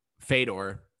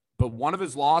Fedor, but one of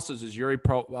his losses is Yuri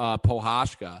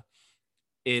Prohashka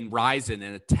in Ryzen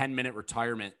in a 10-minute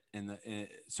retirement.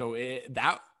 So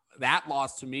that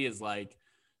loss to me is like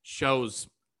shows,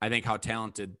 I think, how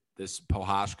talented this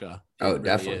Prohashka really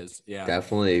definitely is. Yeah,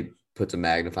 definitely puts a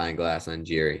magnifying glass on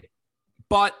Jiri.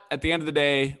 But at the end of the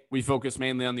day, we focus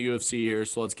mainly on the UFC here,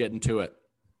 so let's get into it.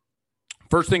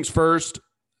 First things first,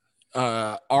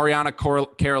 Ariana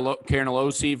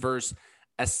Carnelossi versus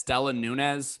Estela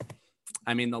Nunes.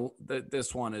 I mean,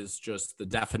 this one is just the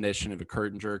definition of a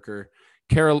curtain jerker.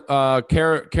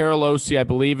 Carnelossi, I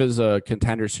believe, is a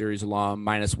Contender Series alum,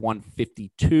 minus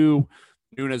 152.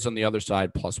 Nunes on the other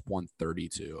side, plus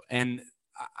 132. And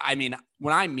I mean,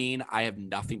 I have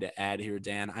nothing to add here,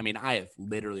 Dan. I mean, I have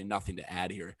literally nothing to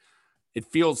add here. It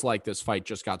feels like this fight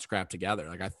just got scrapped together.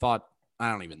 Like I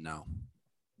don't even know.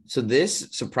 So this,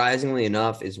 surprisingly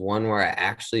enough, is one where I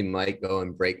actually might go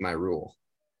and break my rule.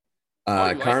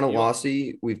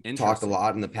 Carnelossi, we've talked a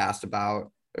lot in the past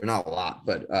about, or not a lot,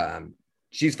 but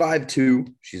she's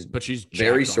 5'2". She's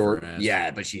very short.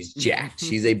 Yeah, but she's jacked.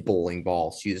 She's a bowling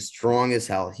ball. She's strong as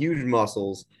hell, huge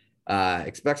muscles.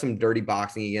 Expect some dirty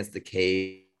boxing against the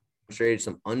cage. Demonstrated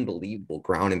some unbelievable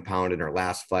ground and pound in her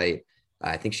last fight.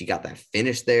 I think she got that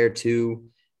finish there too.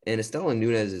 And Estela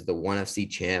Nunes is the ONE FC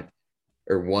champ,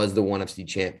 or was the ONE FC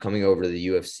champ coming over to the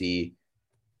UFC.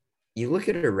 You look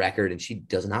at her record and she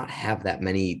does not have that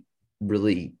many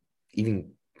really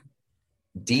even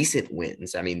decent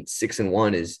wins. I mean,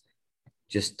 6-1 is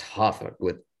just tough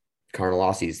with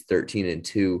Carnelossi's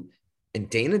 13-2. And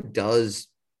Dana does,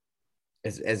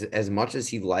 as much as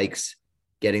he likes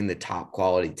getting the top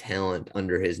quality talent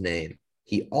under his name,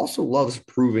 he also loves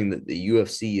proving that the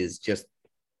UFC is just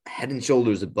head and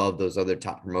shoulders above those other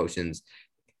top promotions.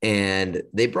 And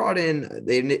they brought in,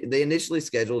 they initially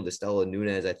scheduled Estela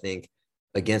Nunes, I think,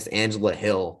 against Angela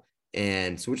Hill,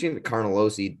 and switching to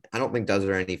Carnelossi, I don't think does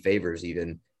her any favors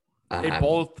even.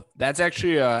 That's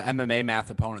actually a MMA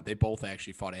math opponent. They both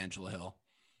actually fought Angela Hill.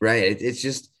 Right. It's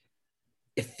just,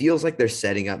 it feels like they're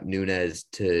setting up Nunes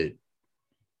to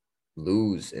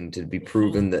lose and to be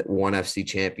proven that ONE FC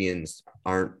champions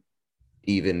aren't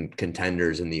even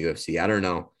contenders in the UFC. I don't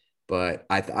know. But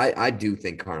I do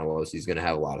think Carnelossi is going to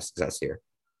have a lot of success here.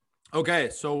 Okay,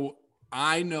 so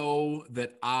I know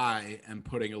that I am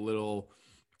putting a little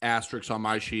asterisk on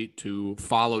my sheet to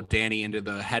follow Danny into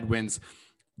the headwinds.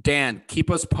 Dan, keep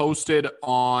us posted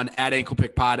on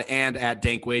 @AnklePickPod and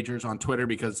 @DankWagers on Twitter,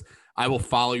 because I will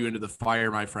follow you into the fire,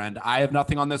 my friend. I have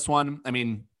nothing on this one. I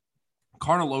mean,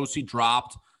 Carnelossi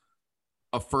dropped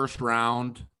a first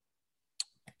round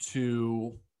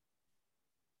to –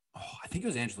 I think it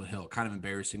was Angela Hill, kind of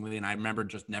embarrassingly, and I remember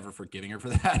just never forgiving her for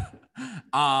that.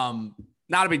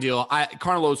 Not a big deal.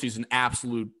 Carnelossi is an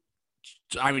absolute.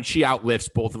 I mean, she outlifts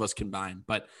both of us combined.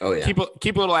 But keep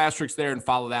a little asterisk there and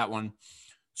follow that one.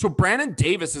 So Brandon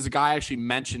Davis is a guy I actually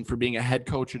mentioned for being a head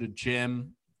coach at a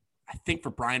gym, I think for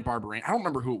Brian Barberine. I don't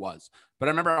remember who it was, but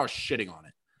I remember I was shitting on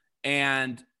it.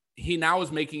 And he now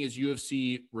is making his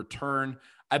UFC return.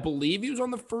 I believe he was on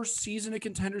the first season of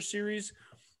Contender Series.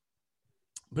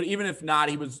 But even if not,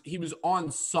 he was on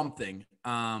something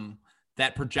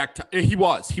that project. He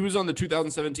was on the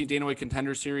 2017 Dana White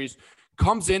Contender Series.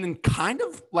 Comes in and kind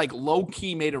of like low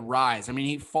key made a rise. I mean,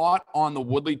 he fought on the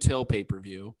Woodley Till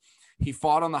pay-per-view. He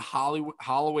fought on the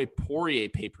Holloway Poirier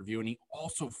pay-per-view, and he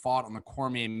also fought on the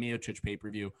Cormier Miocic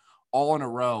pay-per-view, all in a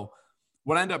row.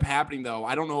 What ended up happening, though,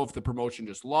 I don't know if the promotion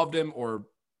just loved him or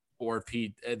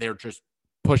if they're just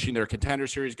pushing their Contender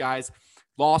Series guys.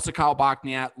 Lost to Kyle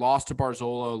Bachniat, lost to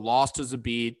Barzolo, lost to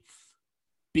Zabit,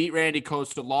 beat Randy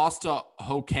Costa, lost to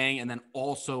Ho Kang, and then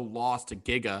also lost to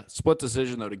Giga. Split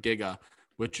decision, though, to Giga,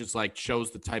 which is like shows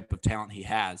the type of talent he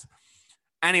has.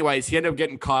 Anyways, he ended up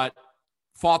getting cut,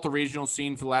 fought the regional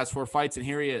scene for the last 4 fights, and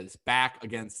here he is back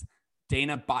against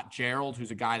Dana Botgerald,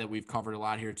 who's a guy that we've covered a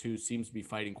lot here too, seems to be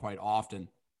fighting quite often.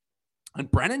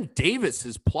 And Brennan Davis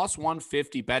is plus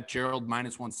 150, Botgerald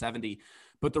minus 170.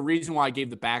 But the reason why I gave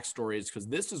the backstory is because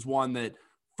this is one that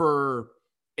for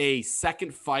a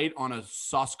second fight on a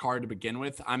sus card to begin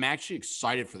with, I'm actually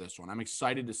excited for this one. I'm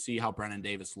excited to see how Brandon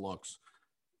Davis looks.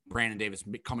 Brandon Davis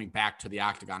coming back to the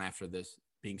octagon after this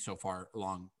being so far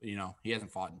along. You know, he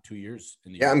hasn't fought in 2 years.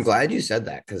 I'm glad you said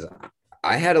that, because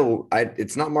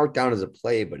it's not marked down as a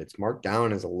play, but it's marked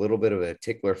down as a little bit of a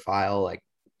tickler file. Like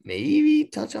maybe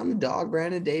touch on the dog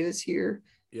Brandon Davis here.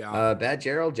 Yeah. Bad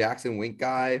Gerald, Jackson Wink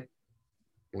guy.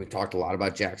 We talked a lot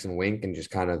about Jackson Wink and just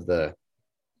kind of the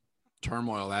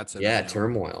Turmoil that's in. yeah,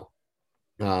 turmoil.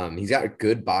 He's got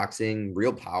good boxing,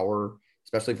 real power,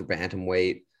 especially for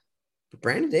bantamweight. But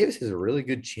Brandon Davis has a really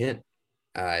good chin.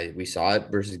 We saw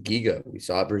it versus Giga. We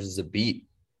saw it versus Zabit.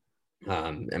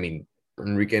 I mean,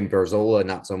 Enrique Barzola,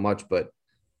 not so much, but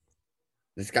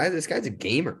this guy's a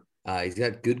gamer. He's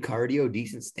got good cardio,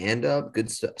 decent stand-up,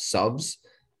 good subs.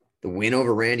 The win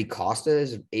over Randy Costa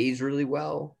has aged really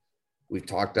well. We've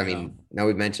talked, I mean, now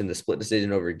we've mentioned the split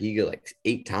decision over Giga like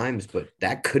 8 times, but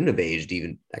that couldn't have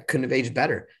aged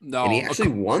better. No. And he actually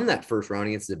won that first round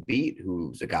against Zabit,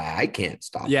 who's a guy I can't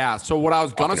stop. Yeah. So what I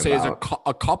was going to say is about.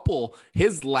 a couple,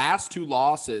 his last 2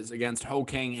 losses against Ho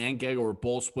Kang and Giga were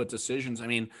both split decisions. I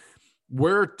mean,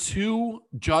 we're 2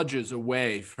 judges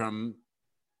away from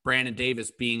Brandon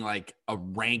Davis being like a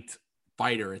ranked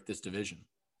fighter at this division.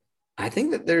 I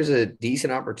think that there's a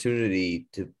decent opportunity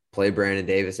to play Brandon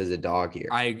Davis as a dog here.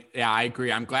 I agree.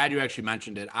 I'm glad you actually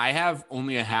mentioned it. I have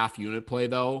only a half unit play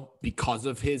though, because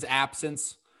of his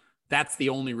absence. That's the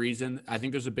only reason. I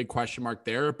think there's a big question mark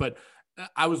there, but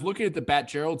I was looking at the Bat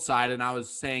Gerald side and I was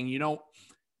saying, you know,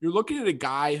 you're looking at a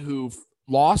guy who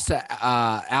lost to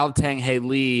Alatang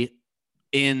Haley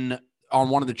on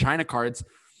one of the China cards.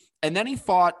 And then he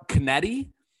fought Canetti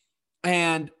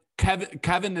and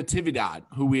Kevin Natividad,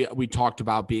 who we talked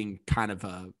about being kind of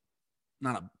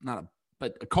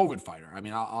but a COVID fighter. I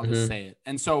mean, I'll just say it.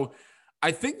 And so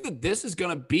I think that this is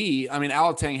going to be, I mean,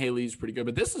 Alatang Haley is pretty good,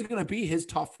 but this is going to be his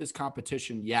toughest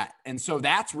competition yet. And so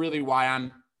that's really why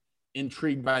I'm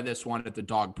intrigued by this one at the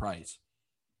dog price.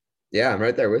 Yeah, I'm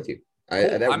right there with you.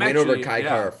 That win over Kai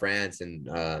Kara France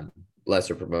and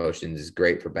lesser promotions is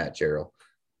great for Bat Gerald.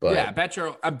 But yeah, Bat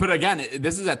Gerald. But again,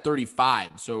 this is at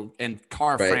 35. So, and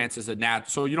Kara France is a nat.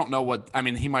 So you don't know what, I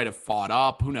mean, he might have fought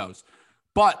up. Who knows?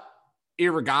 But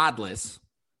irregardless,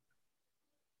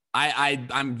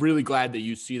 I'm really glad that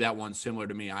you see that one similar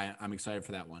to me. I'm excited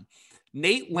for that one.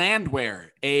 Nate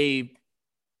Landwehr, I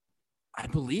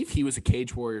believe he was a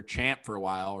Cage Warrior champ for a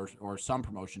while or some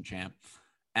promotion champ.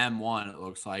 M1, it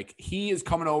looks like. He is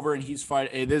coming over and he's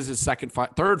fighting. This is his fourth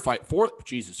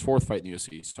fight in the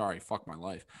UFC. Sorry, fuck my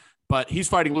life. But he's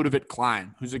fighting Ludovic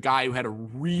Klein, who's a guy who had a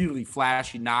really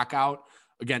flashy knockout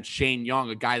against Shane Young,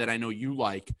 a guy that I know you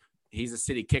like. He's a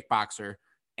city kickboxer.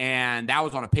 And that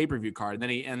was on a pay-per-view card. And then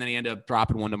he ended up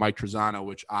dropping one to Mike Trezano,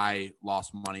 which I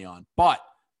lost money on. But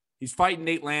he's fighting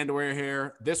Nate Landwehr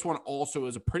here. This one also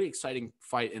is a pretty exciting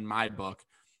fight in my book.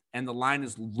 And the line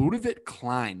is Ludovic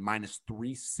Klein minus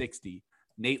 360,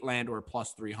 Nate Landwehr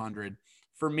plus 300.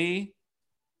 For me,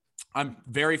 I'm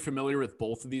very familiar with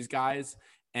both of these guys,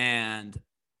 and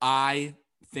I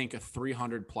think a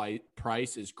 300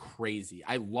 price is crazy.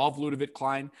 I love Ludovic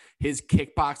Klein. His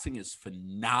kickboxing is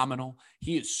phenomenal.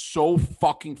 He is so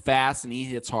fucking fast, and he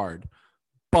hits hard.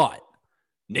 But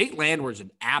Nate Landwehr is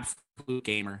an absolute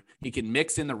gamer. He can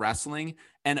mix in the wrestling,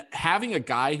 and having a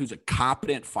guy who's a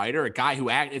competent fighter, a guy who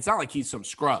it's not like he's some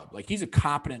scrub. Like, he's a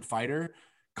competent fighter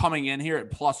coming in here at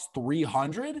plus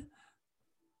 300.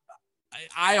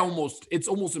 It's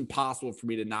almost impossible for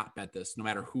me to not bet this, no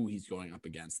matter who he's going up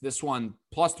against. This one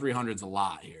plus 300 is a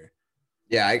lot here.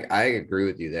 Yeah, I agree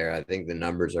with you there. I think the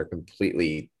numbers are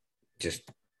completely just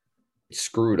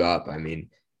screwed up. I mean,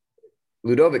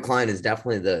 Ludovic Klein is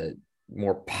definitely the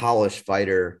more polished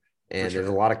fighter, and there's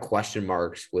a lot of question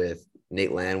marks with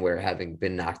Nate Landwehr having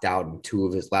been knocked out in 2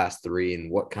 of his last 3.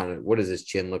 And what does his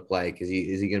chin look like? Is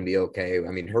he going to be okay?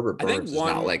 I mean, Herbert Burns is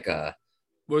not like a.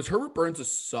 Was Herbert Burns a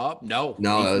sub? No, it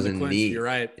was a knee. You're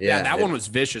right. Yeah, that one was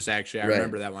vicious. Actually, I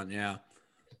remember that one. Yeah.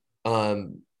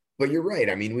 But you're right.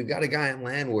 I mean, we've got a guy in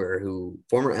Landwehr who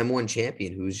former M1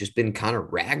 champion who's just been kind of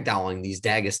ragdolling these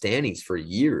Dagestanis for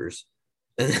years,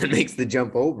 and then makes the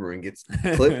jump over and gets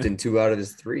clipped in 2 out of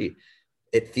his 3.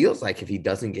 It feels like if he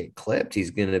doesn't get clipped,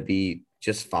 he's going to be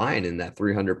just fine. And that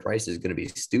 300 price is going to be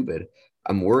stupid.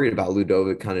 I'm worried about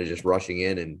Ludovic kind of just rushing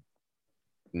in and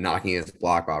knocking his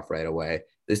block off right away.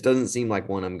 This doesn't seem like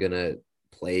one I'm going to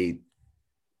play.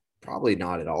 Probably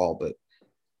not at all. But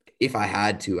if I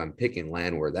had to, I'm picking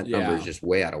Landwehr. That number is just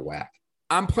way out of whack.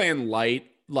 I'm playing light.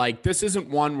 Like, this isn't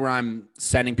one where I'm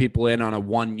sending people in on a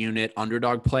 1 unit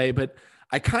underdog play, but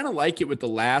I kind of like it with the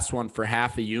last one for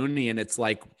half a uni. And it's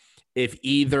like, if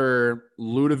either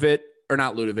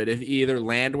if either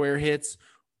Landwehr hits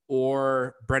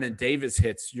or Brennan Davis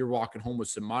hits, you're walking home with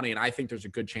some money. And I think there's a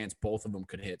good chance both of them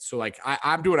could hit. So, like,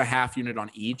 I'm doing a half unit on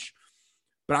each,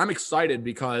 but I'm excited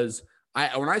because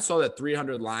when I saw that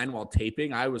 300 line while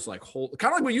taping, I was like, kind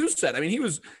of like what you said. I mean, he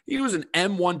was an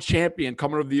M1 champion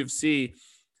coming over the UFC.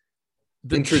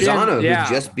 And Trezano,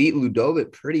 who just beat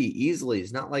Ludovic pretty easily,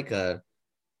 is not like a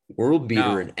world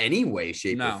beater in any way,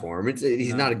 shape, or form.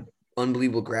 He's not an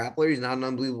unbelievable grappler. He's not an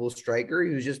unbelievable striker.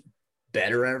 He was just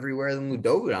better everywhere than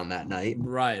Ludovic on that night.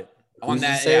 Right. Who's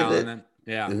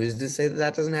to say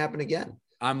that doesn't happen again?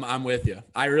 I'm with you.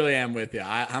 I really am with you.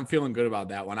 I'm feeling good about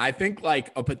that one. I think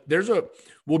like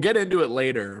we'll get into it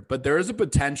later, but there is a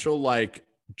potential like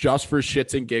just for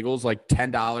shits and giggles, like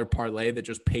 $10 parlay that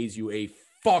just pays you a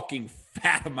fucking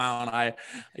fat amount.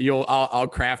 I'll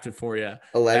craft it for you.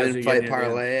 11 fight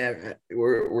parlay.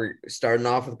 We're starting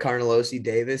off with Carnelosi,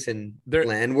 Davis, and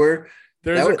Landwehr.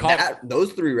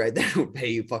 Those three right there would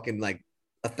pay you fucking like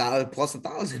 1,000 plus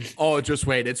 1,000. Oh, just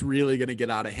wait. It's really going to get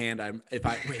out of hand.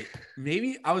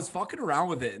 Maybe I was fucking around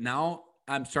with it. Now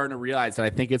I'm starting to realize that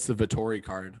I think it's the Vettori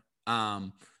card.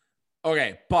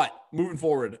 Okay. But moving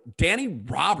forward, Danny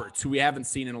Roberts, who we haven't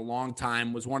seen in a long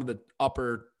time, was one of the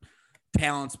upper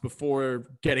talents before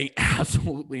getting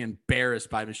absolutely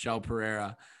embarrassed by Michel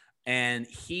Pereira. And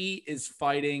he is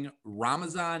fighting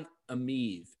Ramazan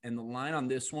Emeev. And the line on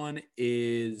this one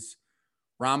is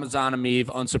Ramazan Emeev,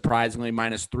 unsurprisingly,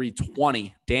 minus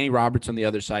 320. Danny Roberts on the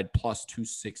other side, plus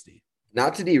 260.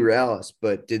 Not to derail us,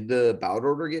 but did the bout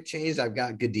order get changed? I've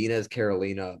got Godinez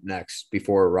Carolina up next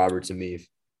before Roberts Emeev.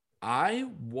 I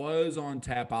was on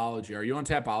Tapology. Are you on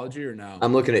Tapology or no?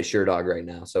 I'm looking at SureDog right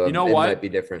now, so it might be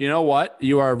different. You know what?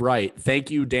 You are right.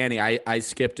 Thank you, Danny. I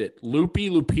skipped it.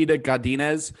 Lupita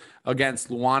Godinez against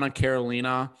Luana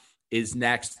Carolina is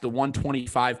next. The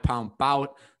 125-pound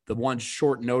bout. The one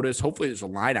short notice. Hopefully there's a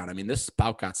line out. I mean, this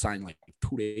bout got signed like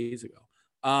 2 days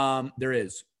ago. There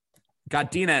is.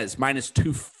 Godinez minus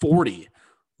 240.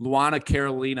 Luana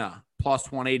Carolina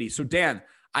plus 180. So, Dan,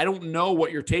 I don't know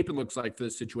what your taping looks like for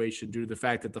this situation due to the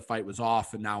fact that the fight was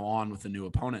off and now on with a new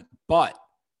opponent. But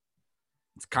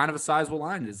it's kind of a sizable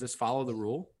line. Does this follow the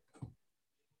rule?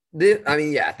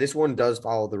 This one does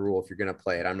follow the rule if you're going to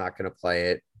play it. I'm not going to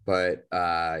play it, but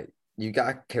you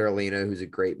got Carolina, who's a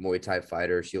great Muay Thai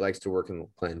fighter. She likes to work in the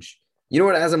clinch. You know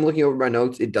what? As I'm looking over my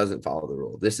notes, it doesn't follow the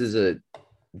rule. This is a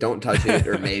don't touch it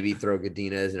or maybe throw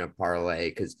Godinez in a parlay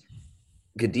because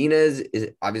Godinez is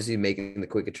obviously making the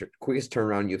quickest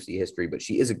turnaround in UFC history, but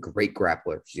she is a great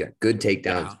grappler. She's got good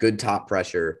takedowns, good top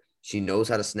pressure. She knows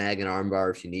how to snag an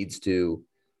armbar if she needs to.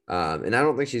 And I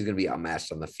don't think she's going to be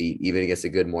outmatched on the feet, even against a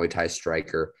good Muay Thai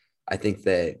striker. I think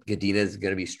that Godinez is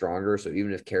going to be stronger. So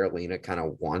even if Carolina kind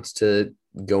of wants to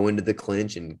go into the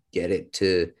clinch and get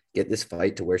this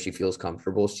fight to where she feels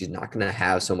comfortable, she's not going to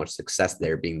have so much success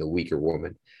there being the weaker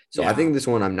woman. So I think this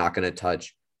one I'm not going to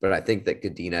touch, but I think that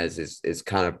Godinez is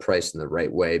kind of priced in the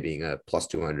right way, being a plus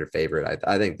 200 favorite.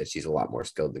 I think that she's a lot more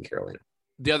skilled than Carolina.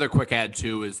 The other quick add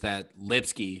too is that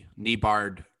Lipski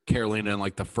knee-barred Carolina in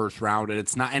like the first round, and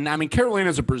it's not. And I mean,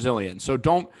 Carolina's a Brazilian, so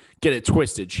don't get it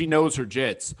twisted. She knows her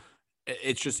jits.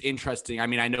 It's just interesting. I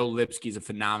mean, I know Lipski's a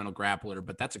phenomenal grappler,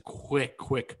 but that's a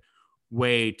quick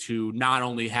way to not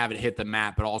only have it hit the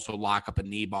mat, but also lock up a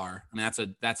knee bar. I mean,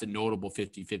 that's a notable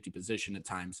 50-50 position at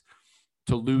times.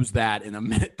 To lose that in a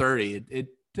minute 30,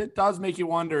 it does make you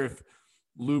wonder if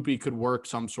Loopy could work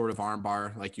some sort of arm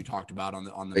bar like you talked about on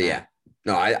the mat. Yeah.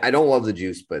 No, I don't love the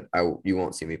juice, but you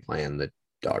won't see me playing the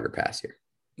dog or pass here.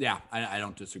 Yeah, I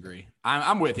don't disagree.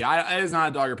 I'm with you. It is not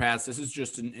a dog or pass. This is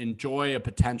just enjoy a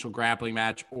potential grappling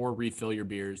match or refill your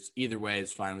beers. Either way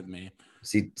is fine with me.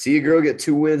 See a girl get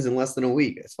 2 wins in less than a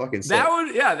week. It's fucking sick.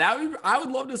 I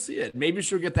would love to see it. Maybe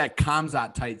she'll get that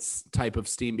Kamzat type of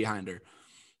steam behind her.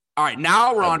 All right,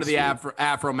 now we're on to the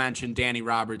aforementioned Danny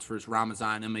Roberts versus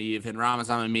Ramazan Emeev. And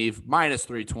Ramazan Emeev minus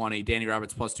 320, Danny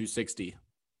Roberts plus 260.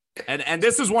 And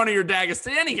this is one of your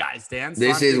Dagestani guys, Dan. So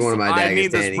this is one of my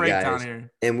Dagestani guys. Here.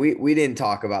 And we didn't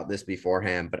talk about this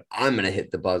beforehand, but I'm going to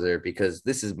hit the buzzer because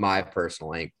this is my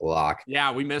personal ankle lock.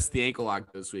 Yeah, we missed the ankle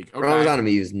lock this week. Okay. Ramazan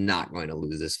Emeev is not going to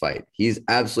lose this fight. He's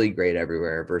absolutely great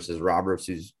everywhere versus Roberts,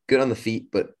 who's good on the feet,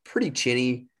 but pretty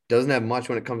chinny, doesn't have much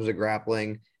when it comes to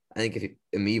grappling. I think if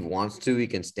Emeev wants to, he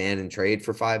can stand and trade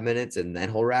for 5 minutes and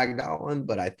then he'll ragdoll him.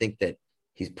 But I think that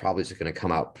he's probably just going to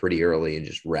come out pretty early and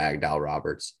just ragdoll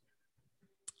Roberts.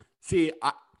 See,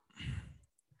 I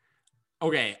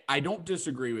don't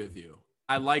disagree with you.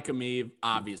 I like Emeev,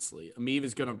 obviously. Emeev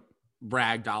is going to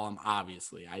ragdoll him,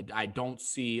 obviously. I don't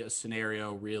see a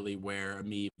scenario really where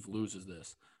Emeev loses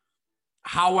this.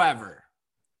 However,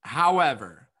 I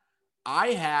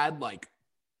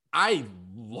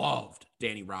loved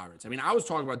Danny Roberts. I mean, I was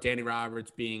talking about Danny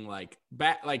Roberts being like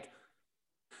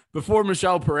before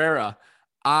Michel Pereira.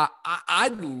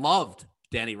 I loved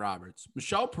Danny Roberts.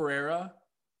 Michel Pereira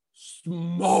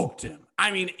smoked him.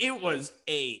 I mean, it was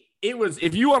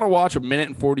if you want to watch a minute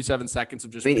and 47 seconds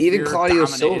of just even Claudio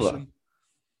Silva.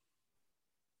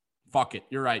 Fuck it.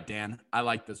 You're right, Dan. I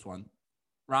like this one.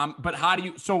 Ram, but how do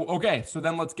you, so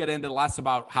then let's get into less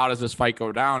about how does this fight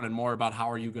go down and more about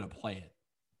how are you going to play it?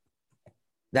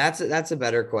 That's a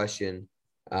better question.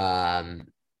 As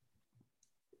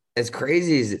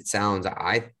crazy as it sounds,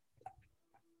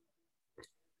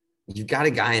 you've got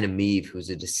a guy in Ameev who's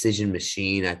a decision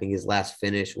machine. I think his last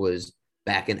finish was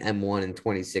back in M1 in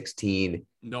 2016.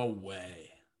 No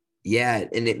way. Yeah,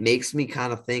 and it makes me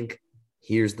kind of think,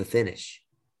 here's the finish.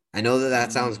 I know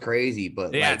that sounds crazy,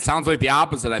 but yeah, it sounds like the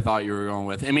opposite I thought you were going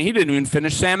with. I mean, he didn't even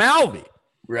finish Sam Alvey.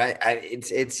 Right.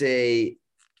 It's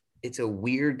a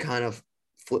weird kind of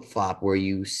flip-flop where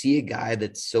you see a guy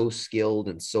that's so skilled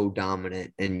and so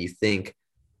dominant, and you think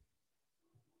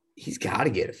he's got to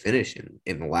get a finish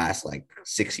in the last like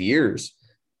 6 years.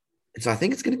 And so I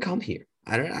think it's going to come here.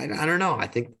 I don't know. I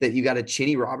think that you got a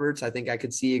Chinny Roberts. I think I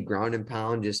could see a ground and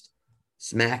pound just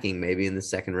smacking maybe in the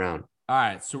second round. All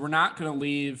right, so we're not going to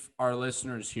leave our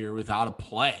listeners here without a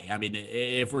play. I mean,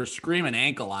 if we're screaming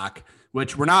ankle lock,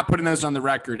 which we're not putting this on the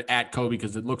record at Kobe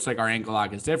because it looks like our ankle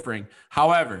lock is differing.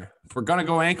 However, if we're going to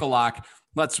go ankle lock,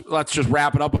 let's just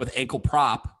wrap it up with ankle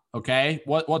prop, okay?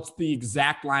 What's the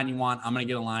exact line you want? I'm going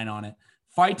to get a line on it.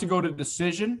 Fight to go to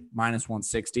decision, minus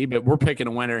 160, but we're picking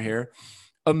a winner here.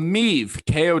 Ameev,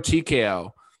 KO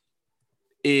TKO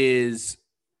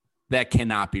that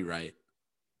cannot be right.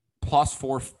 Plus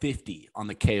 450 on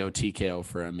the KO TKO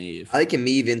for Ameev. I like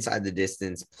Ameev inside the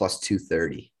distance, plus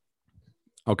 230.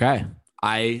 Okay.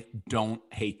 I don't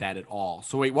hate that at all.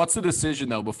 So wait, what's the decision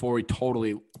though before we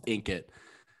totally ink it?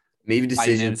 Ameev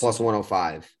decision plus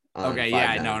 105. Okay,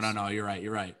 yeah, no. You're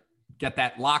right. Get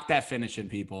that, lock that finish in,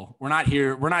 people. We're not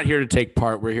here to take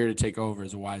part. We're here to take over,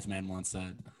 as a wise man once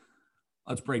said.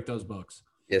 Let's break those books.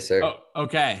 Yes, sir. Oh,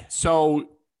 okay. So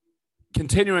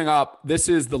continuing up, this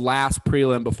is the last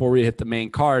prelim before we hit the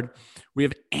main card. We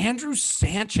have Andrew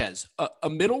Sanchez, a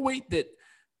middleweight that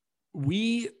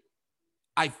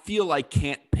I feel like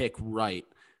can't pick right.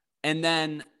 And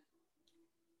then,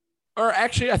 or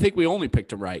actually, I think we only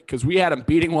picked him right because we had him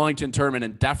beating Wellington Turman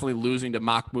and definitely losing to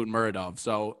Mahmoud Muradov.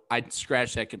 So I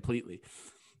scratched that completely.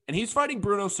 And he's fighting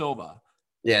Bruno Silva.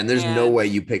 Yeah, and there's no way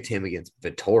you picked him against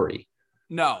Vettori.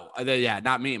 No,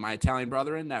 not me, my Italian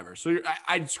brother, and never. So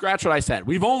I'd scratch what I said.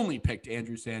 We've only picked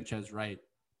Andrew Sanchez right.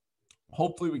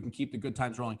 Hopefully we can keep the good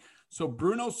times rolling. So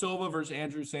Bruno Silva versus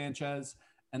Andrew Sanchez,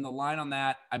 and the line on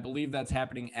that, I believe that's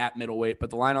happening at middleweight, but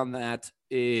the line on that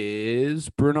is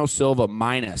Bruno Silva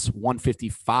minus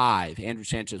 155, Andrew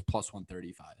Sanchez plus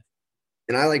 135.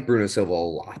 And I like Bruno Silva a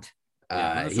lot.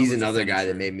 Yeah, he's another guy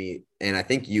that made me, and I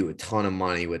think you, a ton of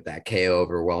money with that KO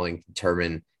over Wellington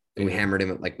Turman. And we hammered him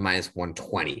at like minus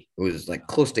 120. It was like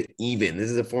close to even.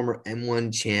 This is a former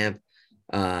M1 champ.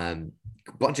 A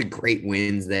bunch of great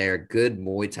wins there. Good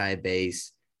Muay Thai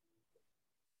base.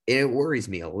 It worries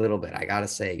me a little bit, I got to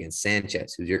say, against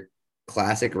Sanchez, who's your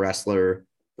classic wrestler,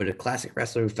 but a classic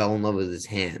wrestler who fell in love with his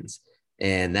hands.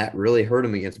 And that really hurt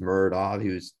him against Muradov. He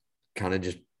was kind of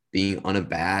just being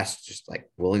unabashed, just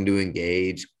like willing to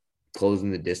engage,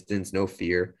 closing the distance, no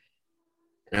fear.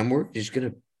 And we're just going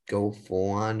to go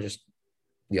full on just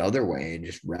the other way and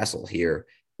just wrestle here,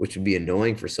 which would be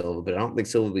annoying for Silva, but I don't think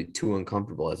Silva would be too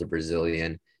uncomfortable as a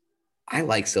Brazilian. I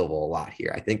like Silva a lot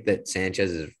here. I think that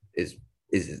Sanchez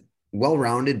is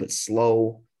well-rounded, but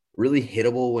slow, really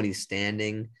hittable when he's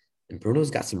standing. And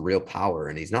Bruno's got some real power,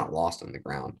 and he's not lost on the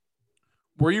ground.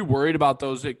 Were you worried about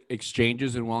those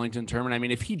exchanges in Wellington Turman? I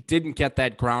mean, if he didn't get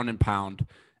that ground and pound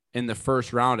in the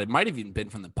first round, it might have even been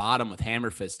from the bottom with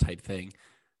hammer fist type thing.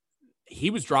 He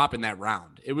was dropping that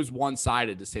round. It was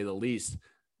one-sided, to say the least.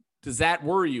 Does that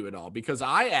worry you at all? Because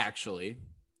I actually,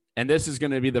 and this is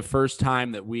going to be the first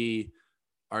time that we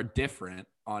are different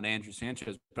on Andrew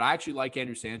Sanchez, but I actually like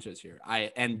Andrew Sanchez here.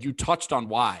 And you touched on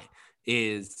why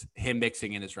is him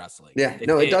mixing in his wrestling. Yeah,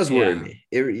 it does worry me.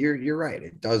 You're right.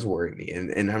 It does worry me.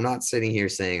 And I'm not sitting here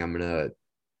saying I'm going to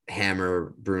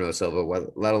hammer Bruno Silva,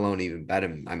 let alone even bet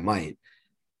him. I might.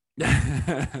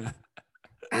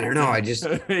 I don't know. I just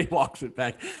he walks it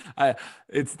back.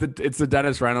 It's the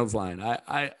Dennis Reynolds line.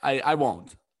 I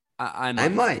won't. I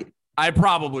might. I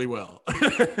probably will.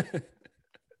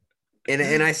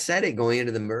 and I said it going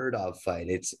into the Muradov fight.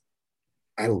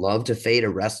 I love to fade a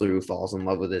wrestler who falls in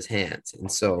love with his hands,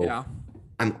 and so yeah.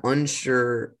 I'm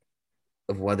unsure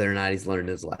of whether or not he's learned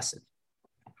his lesson.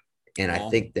 And I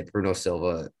think that Bruno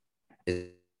Silva is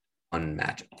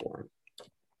unmatchable for him.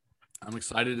 I'm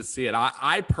excited to see it.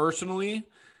 I personally,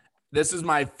 this is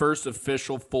my first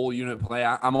official full unit play.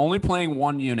 I'm only playing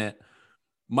one unit.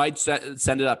 Might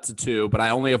send it up to 2, but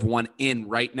I only have one in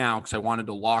right now because I wanted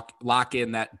to lock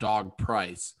in that dog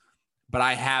price. but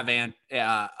I have a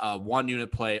 1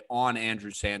 unit play on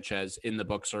Andrew Sanchez in the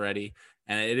books already.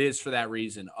 And it is for that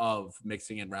reason of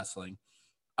mixing in wrestling.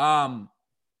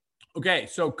 Okay,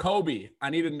 so Kobe, I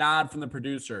need a nod from the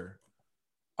producer.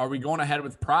 Are we going ahead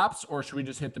with props or should we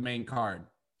just hit the main card?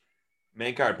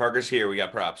 Main card. Parker's here. We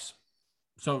got props.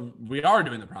 So we are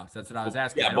doing the props. That's what I was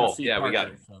asking. Yeah, I don't both. see Yeah, Parker, we got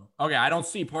it. so. Okay, I don't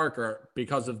see Parker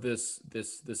because of this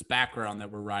background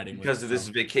that we're riding with. Because of this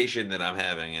vacation that I'm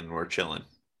having and we're chilling.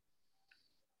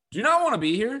 Do you not want to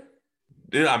be here?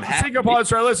 Dude, I'm Let's happy. take a pause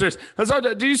for our listeners.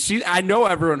 Do you see? I know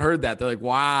everyone heard that. They're like,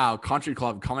 "Wow, Country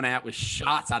Club coming at with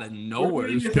shots out of nowhere."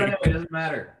 It doesn't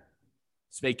matter.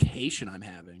 It's vacation I'm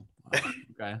having. Wow,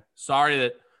 okay, sorry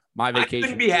that my vacation. I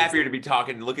couldn't be happier to be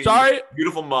talking. Look at Sorry. you,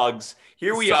 beautiful mugs.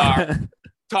 Here we are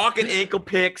talking ankle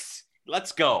picks.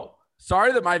 Let's go.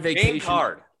 Sorry that my vacation. Main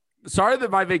card. Sorry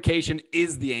that my vacation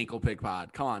is the ankle pick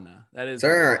pod. Come on now, that is.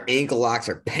 Sir, our ankle locks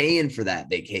are paying for that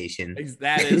vacation.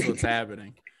 That is what's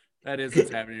happening. That is what's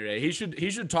happening today. He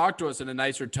should talk to us in a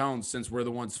nicer tone since we're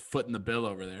the ones footing the bill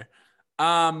over there.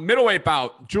 Middleweight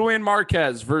bout: Julian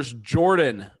Marquez versus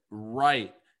Jordan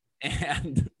Wright,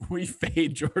 and we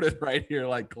fade Jordan Wright here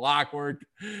like clockwork,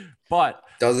 but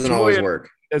Doesn't always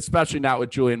work. Especially not with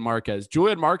Julian Marquez.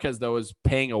 Julian Marquez though is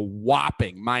paying a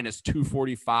whopping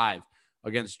 -245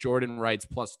 against Jordan Wright's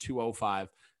 +205.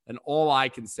 And all I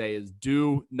can say is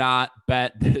do not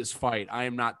bet this fight. I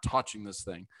am not touching this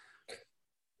thing.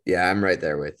 Yeah, I'm right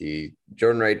there with you.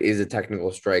 Jordan Wright is a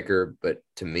technical striker, but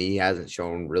to me, he hasn't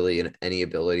shown really any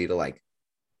ability to like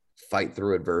fight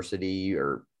through adversity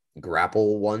or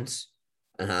grapple once.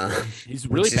 He's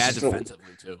really bad just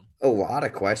defensively too. A lot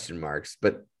of question marks,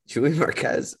 but Julian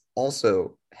Marquez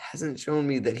also hasn't shown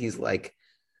me that he's like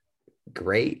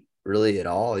great really at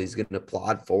all. He's going to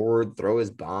plod forward, throw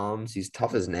his bombs. He's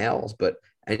tough as nails, but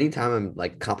anytime I'm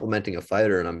like complimenting a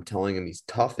fighter and I'm telling him he's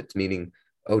tough, it's meaning,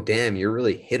 oh, damn, you're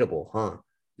really hittable, huh?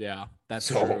 Yeah, that's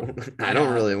So true. I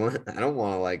don't want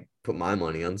to like put my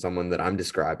money on someone that I'm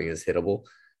describing as hittable.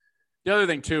 The other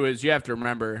thing too is you have to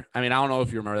remember, I mean, I don't know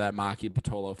if you remember that Maki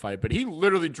Patolo fight, but he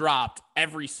literally dropped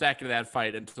every second of that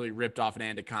fight until he ripped off an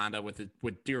anaconda with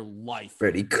dear life.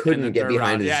 But he couldn't get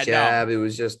behind his jab. No. It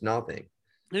was just nothing.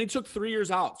 And he took 3 years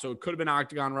out. So it could have been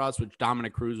Octagon Rust, which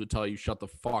Dominic Cruz would tell you, shut the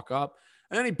fuck up.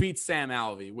 And then he beat Sam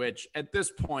Alvey, which at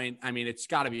this point, I mean, it's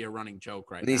got to be a running joke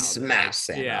right now. He smashed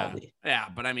Sam Alvey. Yeah,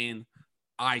 but I mean,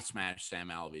 I smashed Sam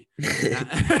Alvey.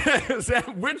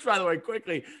 Which, by the way,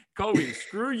 quickly, Kobe,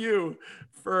 screw you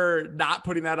for not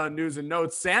putting that on news and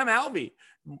notes. Sam Alvey,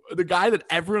 the guy that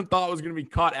everyone thought was going to be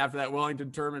cut after that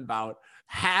Wellington Turman bout,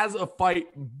 has a fight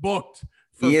booked.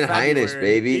 Ian Heinisch,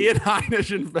 baby. Ian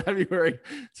Heinisch in February.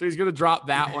 So he's going to drop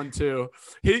that one too.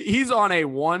 He's on a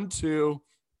 1, 2,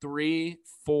 3,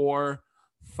 4,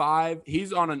 5.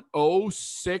 He's on an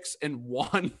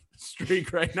 0-6-1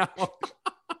 streak right now.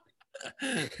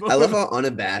 I love how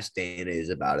unabashed Dana is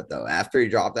about it, though. After he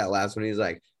dropped that last one, he's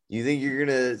like, "You think you're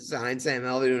gonna sign Sam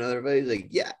Alvey to another fight?" He's like,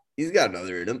 "Yeah, he's got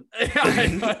another in him."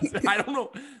 I don't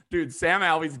know, dude. Sam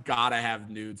Alvey's gotta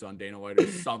have nudes on Dana White or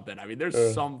something. I mean,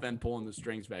 there's something pulling the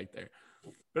strings back there.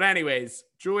 But anyways,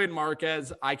 Julian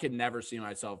Marquez, I could never see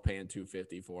myself paying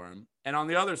 $250 for him. And on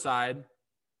the other side,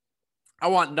 I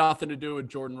want nothing to do with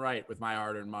Jordan Wright with my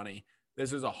hard-earned money.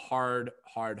 This is a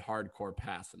hardcore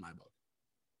pass in my book.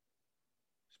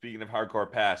 Speaking of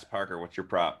hardcore pass, Parker, what's your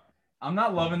prop? I'm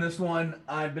not loving this one.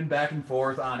 I've been back and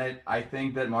forth on it. I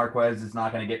think that Marquez is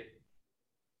not going to get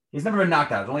 – he's never been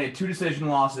knocked out. He's only had 2 decision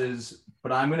losses,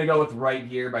 but I'm going to go with Wright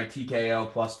here by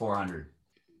TKO plus 400.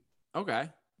 Okay.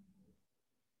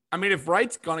 I mean, if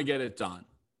Wright's going to get it done,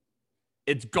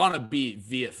 it's going to be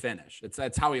via finish.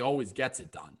 That's how he always gets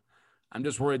it done. I'm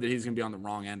just worried that he's going to be on the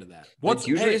wrong end of that. It's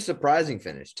usually a surprising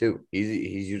finish, too.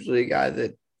 He's usually a guy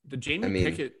that – The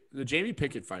Jamie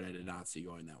Pickett fight, I did not see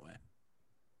going that way.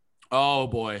 Oh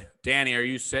boy, Danny, are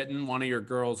you sitting? One of your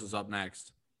girls is up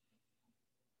next.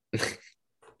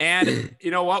 And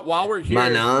you know what? While we're here,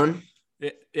 Manon.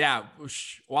 Yeah,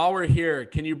 while we're here,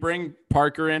 can you bring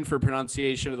Parker in for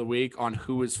pronunciation of the week on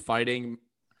who is fighting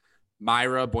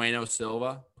Mayra Bueno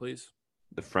Silva, please?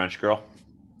 The French girl.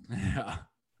 Yeah.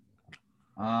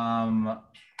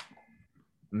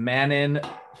 Manon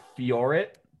Fioret.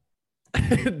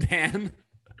 Dan,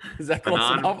 is that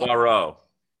close enough?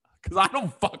 Because I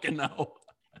don't fucking know.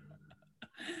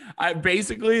 I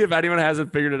basically, if anyone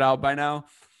hasn't figured it out by now,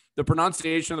 the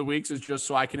pronunciation of the weeks is just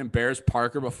so I can embarrass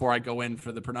Parker before I go in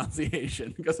for the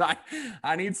pronunciation, because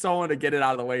I need someone to get it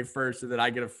out of the way first so that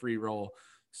I get a free roll.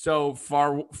 So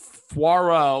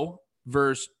Fuaro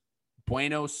versus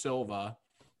Bueno Silva,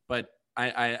 but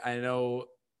I know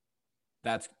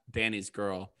that's Danny's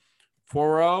girl.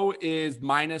 4-0 is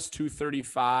minus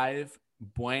 235.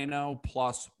 Bueno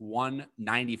plus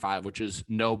 195, which is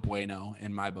no bueno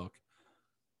in my book.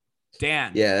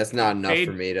 Dan. Yeah, that's not enough fade,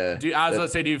 for me to. I was going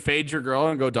to say, do you fade your girl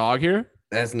and go dog here?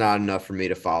 That's not enough for me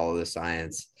to follow the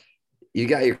science. You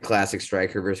got your classic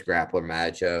striker versus grappler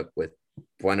matchup with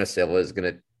Bueno Silva is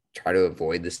going to try to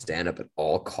avoid the stand-up at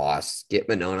all costs, get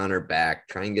Manon on her back,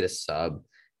 try and get a sub.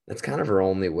 That's kind of her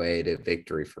only way to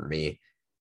victory for me.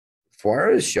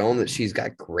 Fuara has shown that she's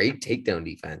got great takedown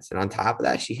defense. And on top of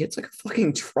that, she hits like a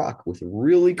fucking truck with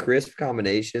really crisp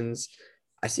combinations.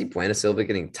 I see Bueno Silva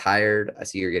getting tired. I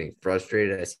see her getting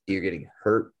frustrated. I see her getting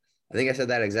hurt. I think I said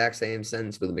that exact same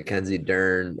sentence with the Mackenzie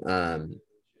Dern,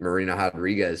 Marina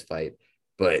Rodriguez fight.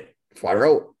 But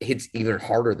Fuara hits even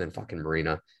harder than fucking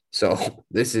Marina. So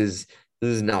this is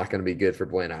not going to be good for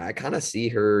Bueno. I kind of see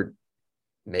her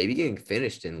maybe getting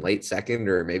finished in late second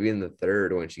or maybe in the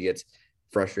third when she gets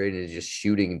frustrated and just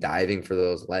shooting, diving for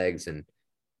those legs and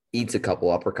eats a couple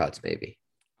uppercuts maybe.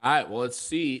 All right, well, let's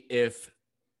see if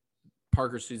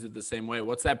Parker sees it the same way.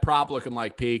 What's that prop looking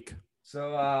like, Peak?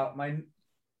 So my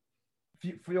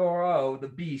Fioro, the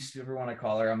Beast, if you want to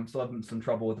call her, I'm still having some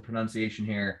trouble with the pronunciation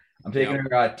here. I'm taking her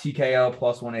TKO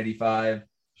plus 185.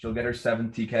 She'll get her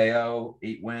 7th TKO,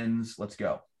 8 wins. Let's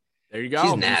go. There you go.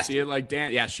 She's nasty. See it like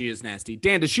Dan. Yeah, she is nasty.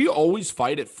 Dan, does she always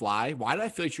fight at fly? Why did I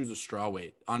feel like she was a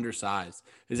strawweight, undersized?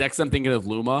 Is that 'cause I'm thinking of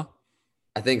Luma?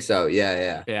 I think so.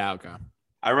 Yeah. Yeah, okay.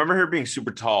 I remember her being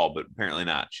super tall, but apparently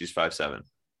not. She's 5'7".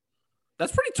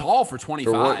 That's pretty tall for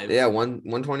 25.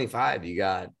 125. You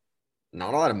got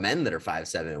not a lot of men that are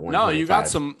 5'7" at 125. No,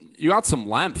 you got some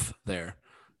length there.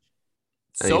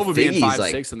 I mean, Silva being Figgy's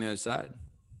 5'6" on the other side.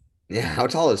 Yeah, how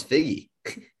tall is Figgy?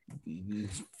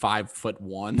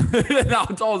 5'1". How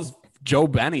tall is Joe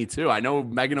Benny too? I know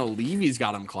Megan O'Leary's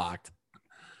got him clocked.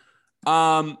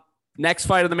 Next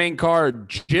fight of the main card,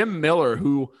 Jim Miller,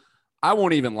 who I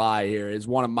won't even lie here, is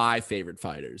one of my favorite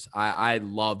fighters. I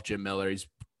love Jim Miller. He's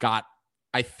got,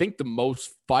 I think, the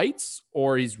most fights,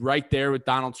 or he's right there with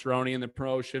Donald Cerrone in the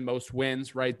promotion, most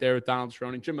wins right there with Donald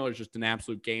Cerrone. Jim Miller's just an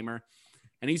absolute gamer.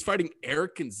 And he's fighting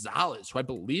Eric Gonzalez, who I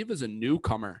believe is a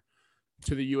newcomer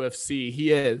to the UFC.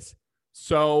 He is.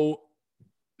 So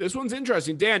this one's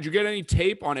interesting. Dan, did you get any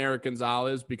tape on Eric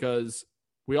Gonzalez? Because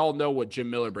we all know what Jim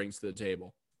Miller brings to the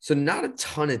table. So not a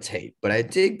ton of tape, but I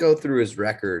did go through his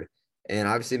record, and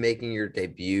obviously making your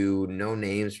debut, no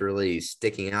names really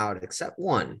sticking out except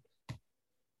one.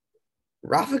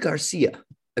 Rafa Garcia,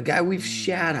 a guy we've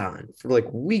shat on for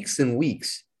like weeks and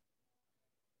weeks.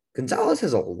 Gonzalez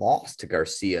has a loss to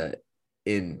Garcia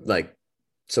in like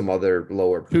some other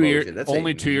lower promotion. That's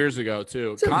only 2 years ago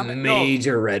too. It's a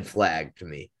major red flag to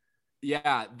me.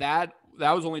 Yeah, that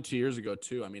was only 2 years ago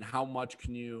too. I mean, how much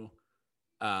can you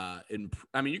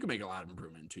you can make a lot of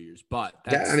improvement in 2 years, but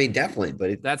definitely.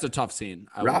 But that's a tough scene.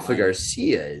 Rafa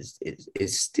Garcia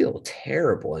is still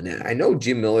terrible, and I know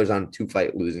Jim Miller's on a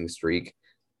 2-fight losing streak,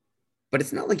 but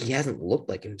it's not like he hasn't looked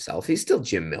like himself. He's still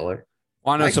Jim Miller.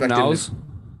 Want to know something else?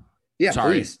 Yeah,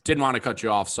 sorry, please. Didn't want to cut you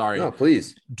off. Sorry. No,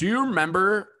 please. Do you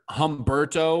remember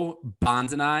Humberto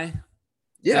Bondanai?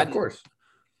 Yeah, of course.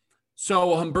 So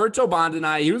Humberto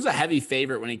Bondanai, he was a heavy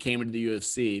favorite when he came into the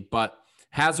UFC, but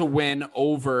has a win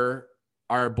over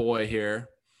our boy here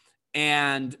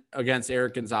and against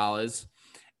Eric Gonzalez.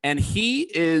 And he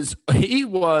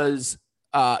lost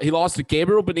to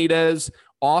Gabriel Benitez,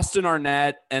 Austin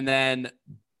Arnett, and then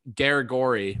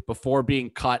Garagori before being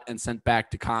cut and sent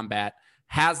back to combat.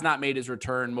 Has not made his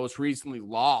return. Most recently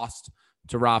lost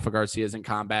to Rafa Garcia's in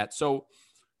combat. So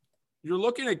you're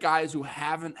looking at guys who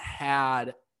haven't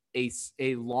had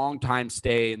a long time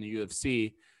stay in the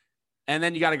UFC. And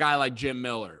then you got a guy like Jim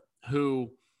Miller,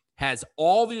 who has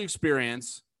all the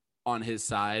experience on his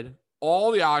side,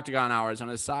 all the octagon hours on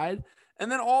his side,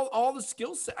 and then all the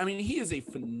skill set. I mean, he is a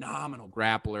phenomenal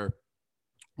grappler.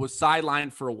 Was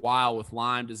sidelined for a while with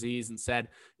Lyme disease and said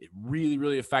it really,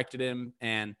 really affected him,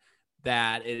 and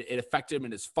that it affected him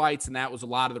in his fights. And that was a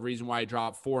lot of the reason why he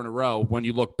dropped 4 in a row. When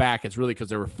you look back, it's really because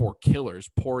there were 4 killers: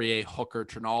 Poirier, Hooker,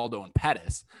 Trinaldo, and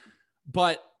Pettis.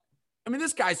 But I mean,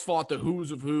 this guy's fought the who's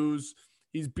of who's.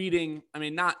 He's beating, I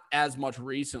mean, not as much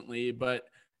recently, but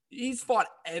he's fought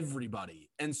everybody.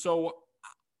 And so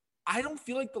I don't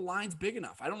feel like the line's big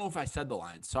enough. I don't know if I said the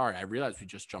line. Sorry, I realized we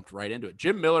just jumped right into it.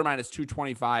 Jim Miller minus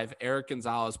 225, Eric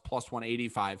Gonzalez plus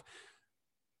 185.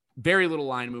 Very little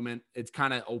line movement. It's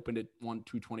kind of opened at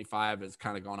 225. It's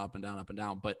kind of gone up and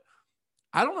down. But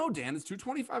I don't know, Dan. Is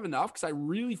 225 enough? Because I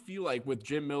really feel like with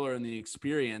Jim Miller and the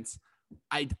experience,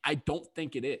 I don't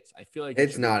think it is. I feel like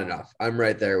it's not enough. I'm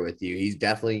right there with you. He's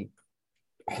definitely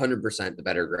 100% the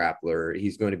better grappler.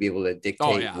 He's going to be able to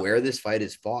dictate where this fight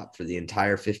is fought for the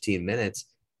entire 15 minutes.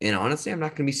 And honestly, I'm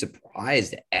not going to be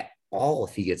surprised at all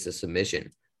if he gets a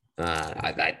submission.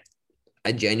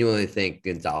 I genuinely think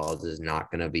Gonzalez is not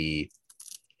going to be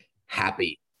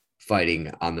happy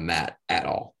fighting on the mat at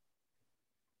all.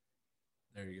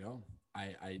 There you go.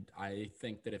 I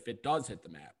think that if it does hit the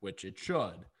mat, which it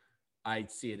should, I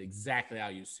see it exactly how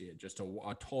you see it, just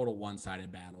a total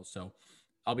one-sided battle. So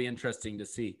I'll be interesting to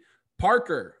see.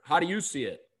 Parker, how do you see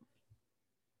it?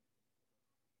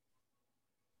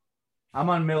 I'm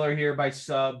on Miller here by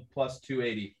sub plus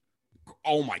 280.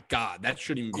 Oh my God, that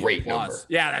shouldn't even be Great a plus. number.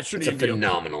 Yeah, that shouldn't It's even a be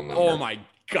phenomenal number. Oh my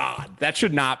God, that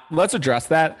should not. Let's address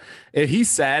that. If he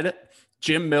said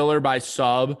Jim Miller by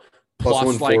sub plus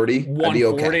 140, like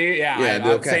 140, okay.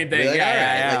 Yeah, same thing. Like,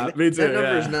 Yeah. Like, Me too. That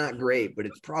number is not great, but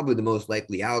it's probably the most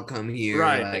likely outcome here.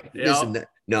 Right. Like this and that.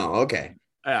 No, okay.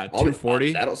 Yeah,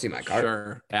 240. I don't see my card.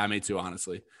 Sure. Yeah, me too,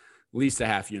 honestly. At least a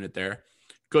half unit there.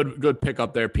 Good pick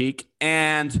up there, Peak.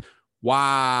 And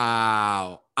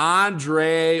wow,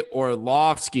 Andre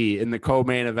Orlovsky in the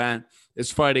co-main event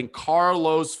is fighting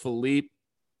Carlos Felipe.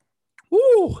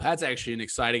 Woo, that's actually an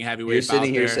exciting heavyweight. You're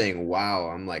sitting here there. saying, wow,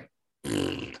 I'm like,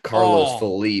 Carlos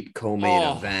Felipe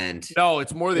co-main event. No,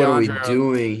 it's more the what Andre. What are we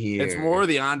doing here? It's more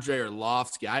the Andre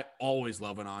Orlovsky. I always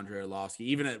love an Andre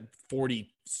Orlovsky, even at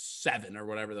 47 or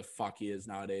whatever the fuck he is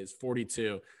nowadays,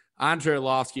 42. Andre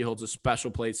Orlovsky holds a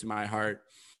special place in my heart.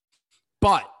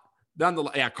 But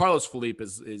nonetheless, yeah, Carlos Felipe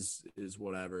is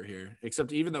whatever here.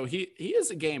 Except even though he is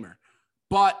a gamer,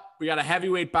 but we got a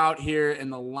heavyweight bout here,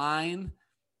 and the line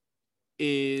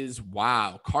is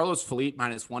Carlos Felipe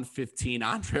minus 115,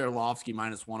 Andre Orlovsky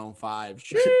minus 105.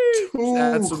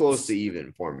 That's close to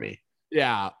even for me.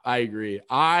 Yeah, I agree.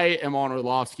 I am on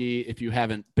Orlovsky. If you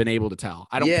haven't been able to tell,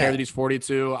 I don't care that he's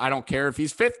 42. I don't care if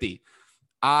he's 50.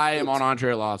 I am on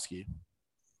Andre Orlovsky.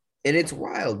 And it's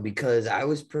wild because I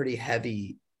was pretty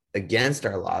heavy against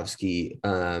Arlovsky.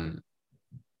 I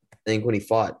think when he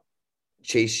fought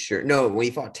when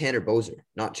he fought Tanner Boser,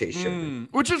 not Chase Sherman.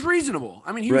 Which is reasonable.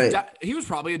 I mean, he was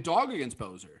probably a dog against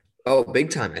Boser. Oh,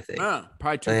 big time, I think. Yeah,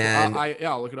 probably two.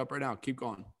 I'll look it up right now. Keep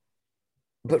going.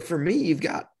 But for me, you've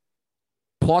got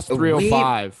plus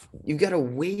 305. You've got a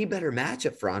way better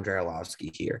matchup for Andre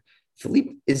Arlovsky here.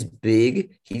 Felipe is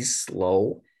big. He's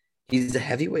slow. He's a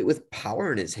heavyweight with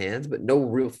power in his hands, but no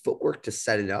real footwork to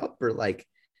set it up or like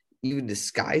even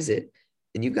disguise it.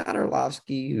 And you got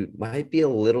Arlovsky, who might be a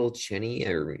little chinny,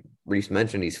 or Reese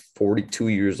mentioned he's 42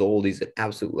 years old. He's an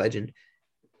absolute legend.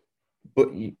 But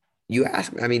you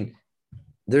ask me, I mean,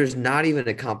 there's not even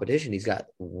a competition. He's got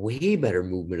way better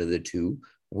movement of the two,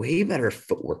 way better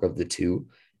footwork of the two,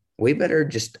 way better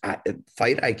just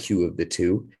fight IQ of the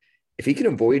two. If he can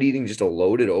avoid eating just a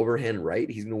loaded overhand right,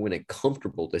 he's going to win a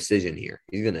comfortable decision here.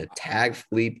 He's going to tag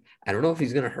Felipe. I don't know if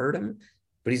he's going to hurt him,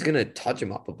 but he's going to touch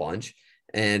him up a bunch.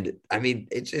 And I mean,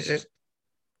 it's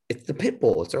the pit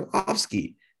bull. It's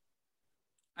Arlovsky.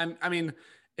 I mean,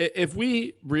 if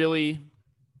we really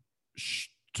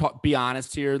be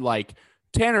honest here, like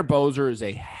Tanner Boser is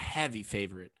a heavy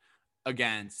favorite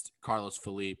against Carlos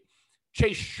Felipe.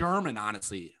 Chase Sherman,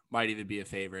 honestly, might even be a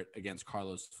favorite against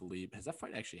Carlos Felipe. Has that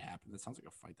fight actually happened? That sounds like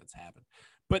a fight that's happened.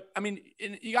 But, I mean,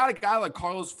 you got a guy like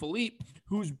Carlos Felipe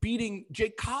who's beating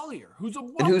Jake Collier, who's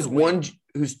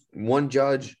one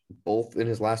judge both in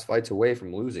his last fights away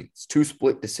from losing. It's 2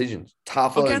 split decisions.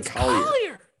 Tafa against and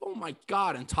Collier. Oh, my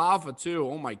God. And Tafa, too.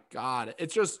 Oh, my God.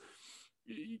 It's just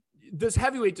this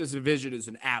heavyweight division is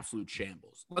an absolute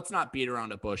shambles. Let's not beat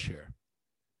around a bush here.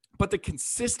 But the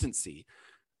consistency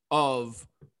of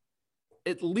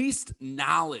at least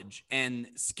knowledge and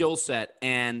skill set,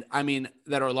 and I mean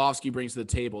that Arlovsky brings to the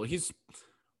table. He's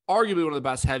arguably one of the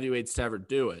best heavyweights to ever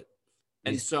do it.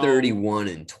 And he's so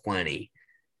 31-20.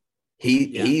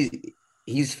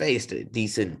 He's faced a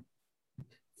decent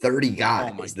 30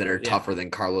 guys that are tougher than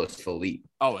Carlos Felipe.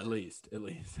 Oh, at least,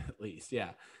 yeah.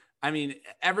 I mean,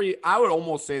 I would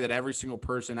almost say that every single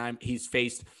person he's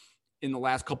faced in the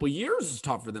last couple of years is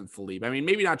tougher than Felipe. I mean,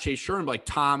 maybe not Chase Sherman, but like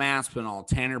Tom Aspinall,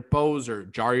 Tanner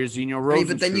Boser, Jairzinho Rosenstruck,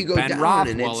 but then you go Ben down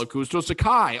Rothwell, Augusto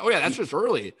Sakai. Oh, yeah, that's just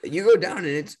early. You go down and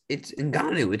it's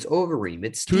Ngannou, it's Overeem,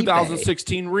 it's Stipe.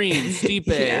 2016 Reigns, Stipe.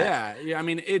 yeah. I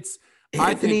mean, it's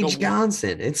Anthony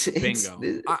Johnson. It's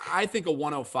bingo. I think a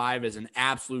 105 is an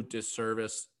absolute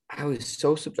disservice. I was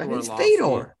so surprised. It's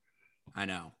Fedor. I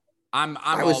know.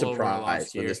 I was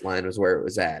surprised when this line was where it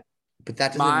was at. But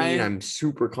that doesn't mean I'm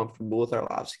super comfortable with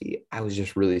Arlovsky. I was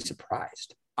just really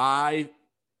surprised. I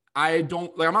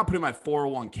don't like. I'm not putting my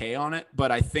 401k on it,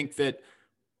 but I think that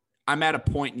I'm at a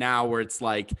point now where it's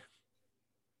like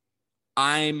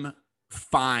I'm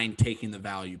fine taking the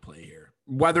value play here,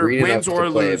 whether Green it wins enough to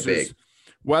or play it loses. big.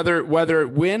 Whether it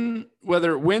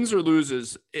wins or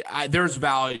loses, there's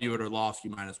value at Orlovsky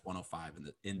minus 105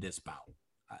 in this bout.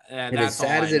 And as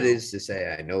sad as it is to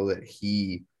say, I know that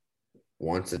he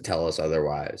wants to tell us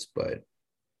otherwise, but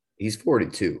he's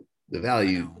 42. The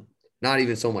value, not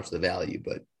even so much the value,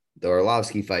 but the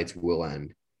Orlovsky fights will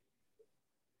end.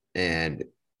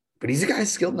 But he's a guy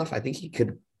skilled enough. I think he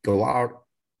could go out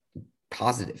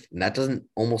positive, and that doesn't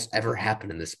almost ever happen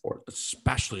in this sport,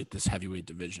 especially at this heavyweight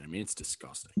division. I mean, it's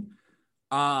disgusting.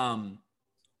 Parker,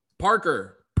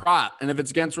 prop, and if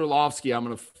it's against Orlovsky, I'm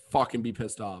gonna fucking be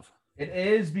pissed off. It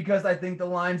is because I think the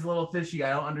line's a little fishy.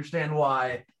 I don't understand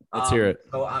why. Let's hear it.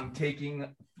 So I'm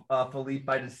taking Philippe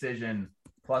by decision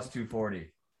plus 240.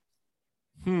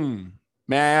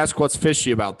 May I ask what's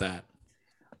fishy about that?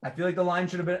 I feel like the line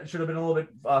should have been a little bit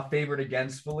favored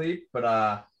against Philippe,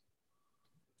 but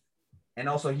and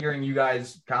also hearing you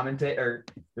guys commentate or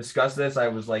discuss this, I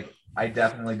was like, I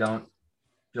definitely don't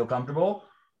feel comfortable,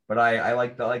 but I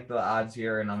like the odds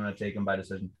here, and I'm gonna take them by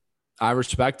decision. I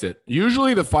respect it.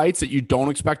 Usually the fights that you don't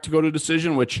expect to go to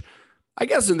decision, which I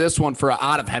guess in this one for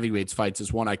out of heavyweights fights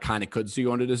is one I kind of could see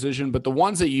going to decision, but the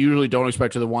ones that you usually don't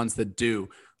expect are the ones that do,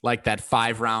 like that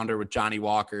 5-rounder with Johnny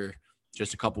Walker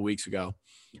just a couple weeks ago.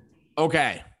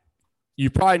 Okay. You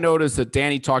probably noticed that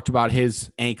Danny talked about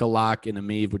his ankle lock in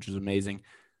Ameev, which is amazing.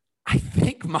 I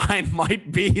think mine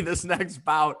might be this next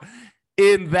bout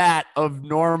in that of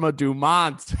Norma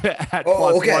Dumont at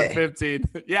plus 115.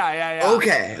 Yeah.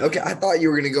 Okay. I thought you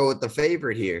were going to go with the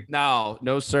favorite here. No,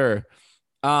 sir.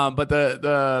 But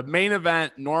the main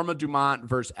event, Norma Dumont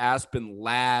versus Aspen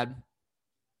Ladd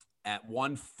at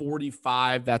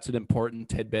 145. That's an important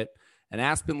tidbit. And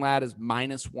Aspen Ladd is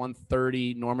minus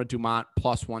 130. Norma Dumont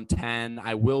plus 110.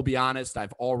 I will be honest,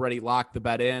 I've already locked the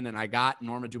bet in, and I got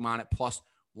Norma Dumont at plus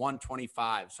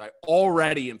 125. So I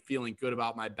already am feeling good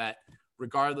about my bet,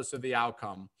 regardless of the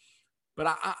outcome.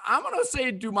 But I'm going to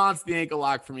say Dumont's the ankle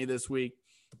lock for me this week.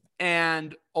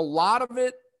 And a lot of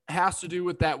it has to do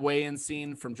with that weigh-in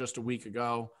scene from just a week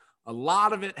ago. A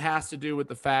lot of it has to do with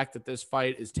the fact that this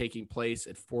fight is taking place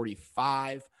at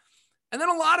 45. And then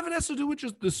a lot of it has to do with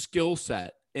just the skill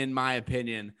set, in my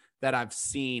opinion, that I've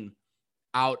seen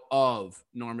out of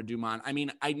Norma Dumont. I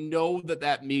mean, I know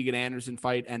that Megan Anderson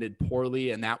fight ended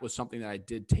poorly, and that was something that I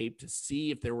did tape to see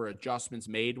if there were adjustments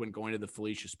made when going to the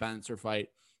Felicia Spencer fight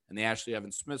and the Ashley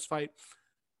Evans Smith fight.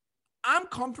 I'm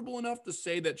comfortable enough to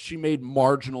say that she made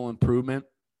marginal improvement.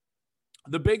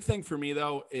 The big thing for me,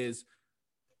 though, is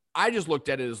I just looked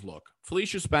at it as, look,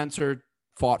 Felicia Spencer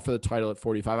fought for the title at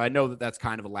 45. I know that that's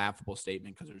kind of a laughable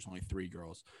statement because there's only 3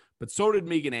 girls, but so did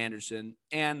Megan Anderson.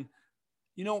 And,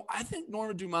 you know, I think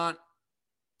Norma Dumont,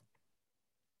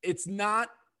 it's not,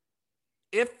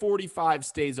 if 45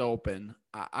 stays open,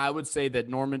 I would say that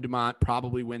Norma Dumont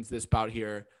probably wins this bout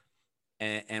here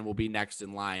and will be next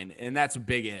in line. And that's a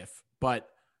big if, but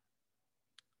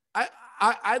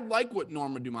I like what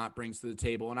Norma Dumont brings to the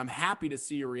table, and I'm happy to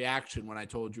see your reaction when I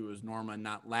told you it was Norma and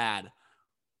not Ladd.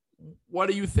 What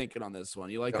are you thinking on this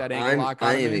one? You like that ankle lock?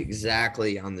 I am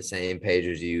exactly on the same page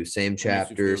as you. Same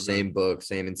chapter, same book,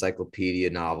 same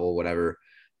encyclopedia, novel, whatever.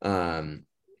 That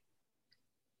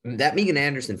Megan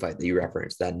Anderson fight that you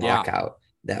referenced, that knockout,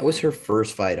 that was her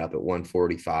first fight up at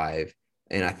 145.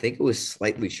 And I think it was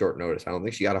slightly short notice. I don't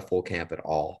think she got a full camp at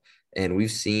all. And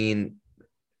we've seen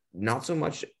not so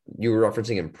much, you were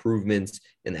referencing improvements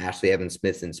in Ashley Evans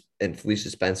Smith and Felicia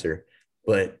Spencer.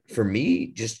 But for me,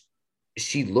 just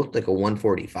she looked like a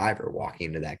 145er walking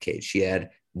into that cage. She had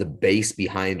the base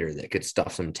behind her that could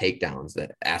stuff some takedowns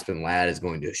that Aspen Ladd is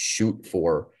going to shoot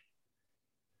for,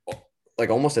 like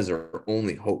almost as her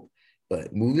only hope.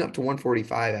 But moving up to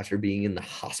 145 after being in the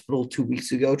hospital 2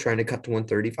 weeks ago, trying to cut to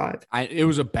 135. It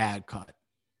was a bad cut.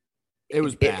 It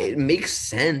was bad. It makes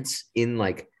sense in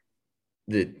like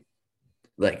the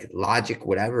logic,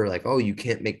 whatever. Like, oh, you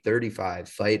can't make 35,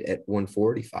 fight at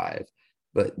 145.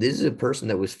 But this is a person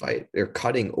that was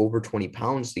cutting over 20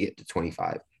 pounds to get to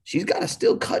 25. She's got to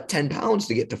still cut 10 pounds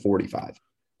to get to 45.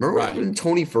 Remember what happened to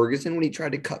Tony Ferguson when he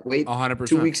tried to cut weight 100%.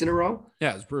 2 weeks in a row?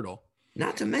 Yeah, it's brutal.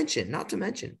 Not to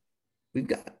mention, we've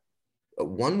got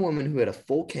one woman who had a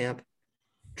full camp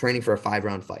training for a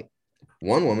 5-round fight.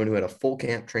 One woman who had a full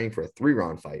camp training for a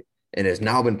 3-round fight and has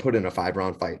now been put in a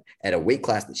 5-round fight at a weight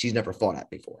class that she's never fought at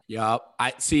before. Yeah.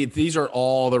 I see. These are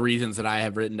all the reasons that I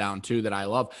have written down too, that I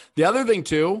love. The other thing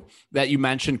too, that you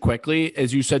mentioned quickly,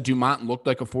 as you said, Dumont looked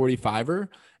like a 45er.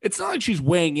 It's not like she's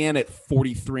weighing in at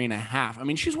 43 and a half. I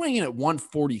mean, she's weighing in at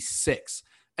 146.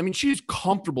 I mean, she's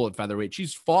comfortable at featherweight.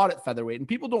 She's fought at featherweight, and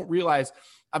people don't realize,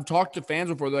 I've talked to fans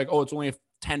before. They're like, oh, it's only a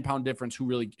 10-pound difference.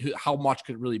 How much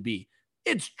could it really be?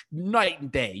 It's night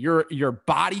and day. Your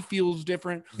body feels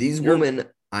different. These women,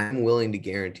 I'm willing to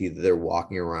guarantee that they're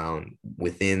walking around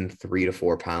within 3 to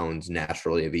 4 pounds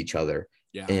naturally of each other.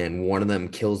 Yeah. And one of them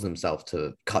kills themselves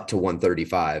to cut to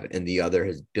 135, and the other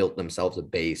has built themselves a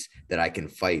base that I can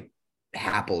fight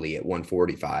happily at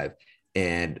 145.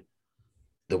 And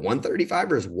the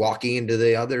 135er is walking into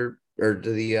the other, or to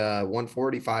the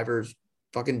 145er's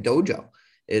fucking dojo.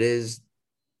 It is,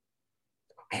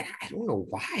 I don't know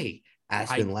why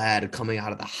Aspen Ladd coming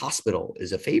out of the hospital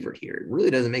is a favorite here. It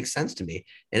really doesn't make sense to me.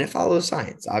 And it follows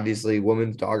science. Obviously,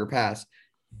 women's dog or pass.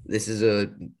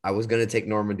 I was going to take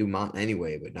Norma Dumont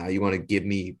anyway, but now you want to give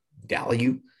me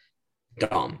value?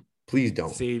 Dumb. Please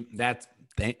don't. See,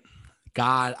 thank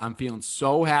God, I'm feeling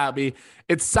so happy.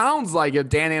 It sounds like if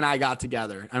Danny and I got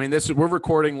together, I mean, we're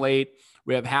recording late.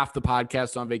 We have half the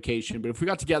podcast on vacation, but if we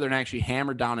got together and actually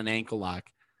hammered down an ankle lock,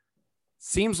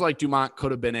 seems like Dumont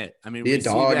could have been it. I mean, be a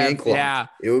dog ankle lock. Yeah,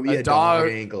 it would be a dog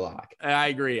ankle lock. I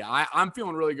agree. I'm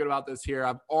feeling really good about this here.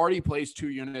 I've already placed 2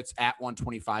 units at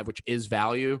 125, which is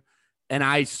value. And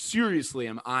I seriously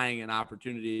am eyeing an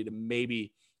opportunity to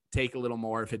maybe take a little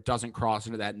more if it doesn't cross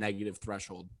into that negative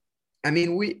threshold. I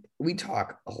mean, we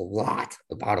talk a lot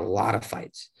about a lot of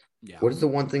fights. Yeah. What is the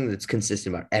one thing that's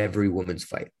consistent about every woman's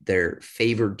fight? They're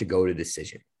favored to go to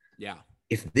decision. Yeah.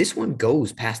 If this one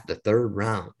goes past the 3rd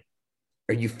round,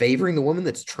 are you favoring the woman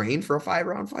that's trained for a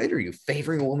 5-round fight, or are you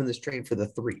favoring a woman that's trained for the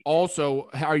 3? Also,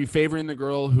 are you favoring the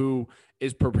girl who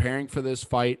is preparing for this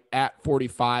fight at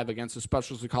 45 against a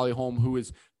specialist like Holly Holm, who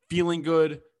is feeling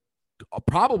good,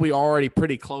 probably already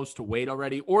pretty close to weight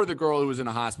already, or the girl who was in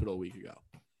a hospital a week ago?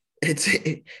 It's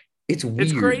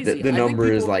weird crazy that the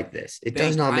number is like this. It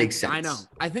does not make sense. I know.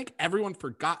 I think everyone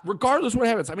forgot, regardless of what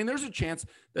happens. I mean, there's a chance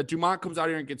that Dumont comes out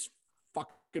here and gets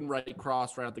fucking right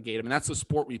crossed right out the gate. I mean, that's the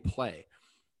sport we play.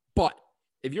 But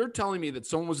if you're telling me that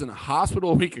someone was in a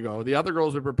hospital a week ago, the other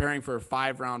girls are preparing for a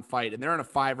 5-round fight, and they're in a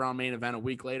 5-round main event a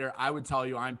week later, I would tell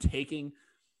you I'm taking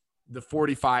the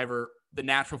 45er, the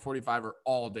natural 45er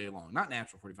all day long. Not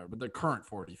natural 45er, but the current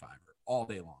 45er all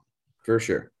day long. For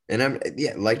sure. And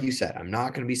like you said, I'm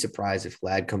not going to be surprised if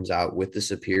Ladd comes out with the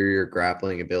superior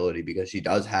grappling ability, because she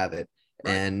does have it,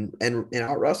 right, and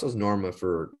out wrestles Norma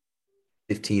for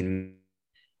 15.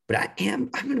 But I'm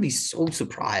going to be so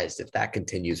surprised if that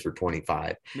continues for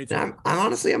 25. And I'm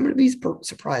honestly going to be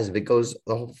surprised if it goes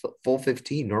the whole full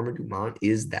 15. Norma Dumont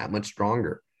is that much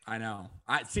stronger. I know.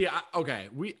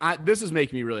 This is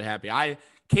making me really happy. I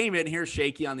came in here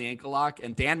shaky on the ankle lock,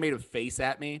 and Dan made a face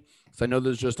at me. So I know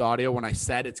there's just audio when I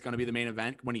said it's going to be the main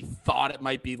event, when he thought it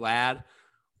might be Ladd.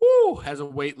 Woo, has a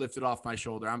weight lifted off my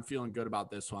shoulder. I'm feeling good about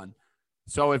this one.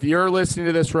 So if you're listening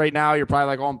to this right now, you're probably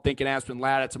like, oh, I'm thinking Aspen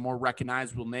Ladd. It's a more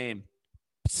recognizable name.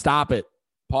 Stop it.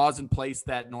 Pause and place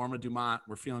that Norma Dumont.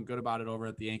 We're feeling good about it over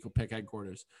at the Ankle Pick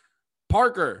headquarters.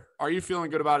 Parker, are you feeling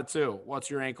good about it too? What's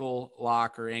your ankle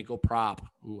lock or ankle prop?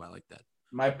 Ooh, I like that.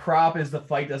 My prop is the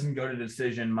fight doesn't go to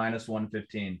decision,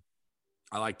 -115.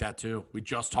 I like that too. We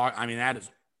just talked. I mean, that is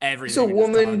everything. It's a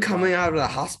woman coming out of the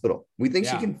hospital. We think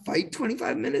she can fight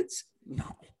 25 minutes?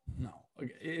 No.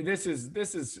 This is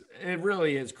it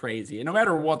really is crazy. And no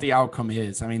matter what the outcome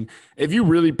is, I mean, if you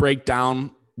really break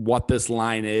down what this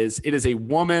line is, it is a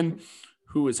woman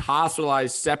who is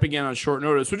hospitalized, stepping in on short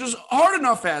notice, which is hard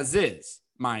enough as is,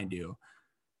 mind you,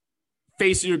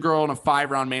 facing a girl in a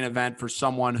 5-round main event for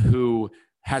someone who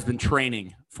has been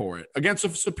training for it against a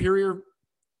superior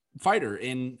fighter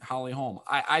in Holly Holm.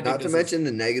 I think not to mention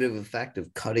the negative effect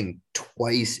of cutting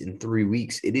twice in 3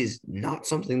 weeks. It is not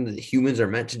something that humans are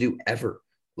meant to do ever,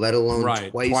 let alone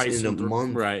twice in a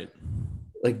month. Right.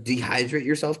 Like, dehydrate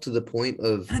yourself to the point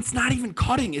of. And it's not even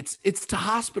cutting. It's to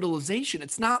hospitalization.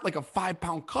 It's not like a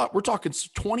 5-pound cut. We're talking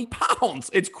 20 pounds.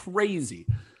 It's crazy.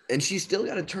 And she's still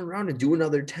got to turn around and do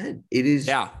another 10. It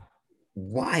is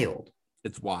wild.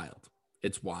 It's wild.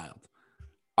 It's wild.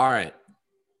 All right.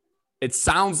 It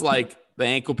sounds like the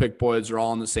Ankle Pick boys are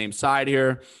all on the same side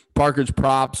here. Parker's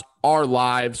props are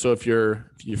live, so if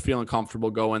you're feeling comfortable,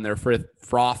 go in there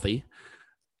frothy.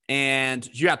 And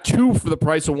you got 2 for the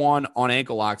price of 1 on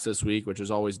ankle locks this week, which is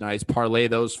always nice. Parlay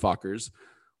those fuckers.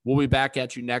 We'll be back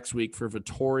at you next week for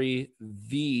Vettori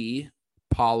v.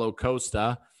 Paulo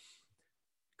Costa.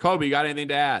 Kobe, you got anything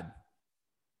to add?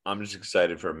 I'm just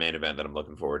excited for a main event that I'm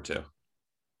looking forward to.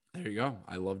 There you go.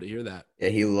 I love to hear that. Yeah,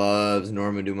 he loves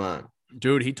Norma Dumont.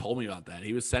 Dude, he told me about that.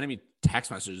 He was sending me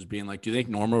text messages being like, do you think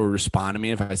Norma would respond to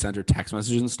me if I sent her text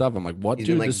messages and stuff? I'm like, what,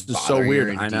 dude? This is so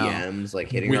weird. I know. DMs,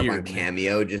 like hitting her up on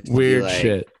Cameo. Just weird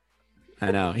shit.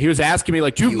 I know. He was asking me,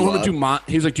 like, do you have Norma Dumont?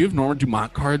 He was like, do you have Norma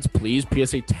Dumont cards, please?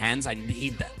 PSA 10s? I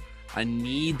need them. I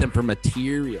need them for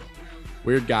material.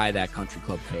 Weird guy, that country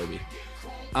club Kobe.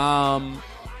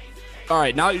 All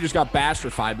right, now that you just got bashed for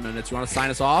 5 minutes, you want to sign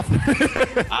us off?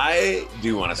 I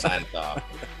do want to sign us off.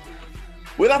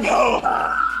 With a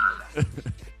power.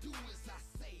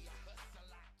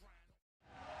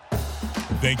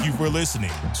 Thank you for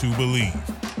listening to Believe.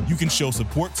 You can show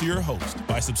support to your host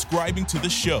by subscribing to the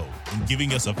show and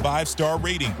giving us a 5-star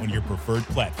rating on your preferred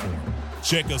platform.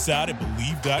 Check us out at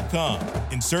Believe.com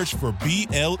and search for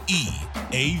BLEAV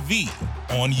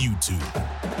on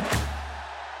YouTube.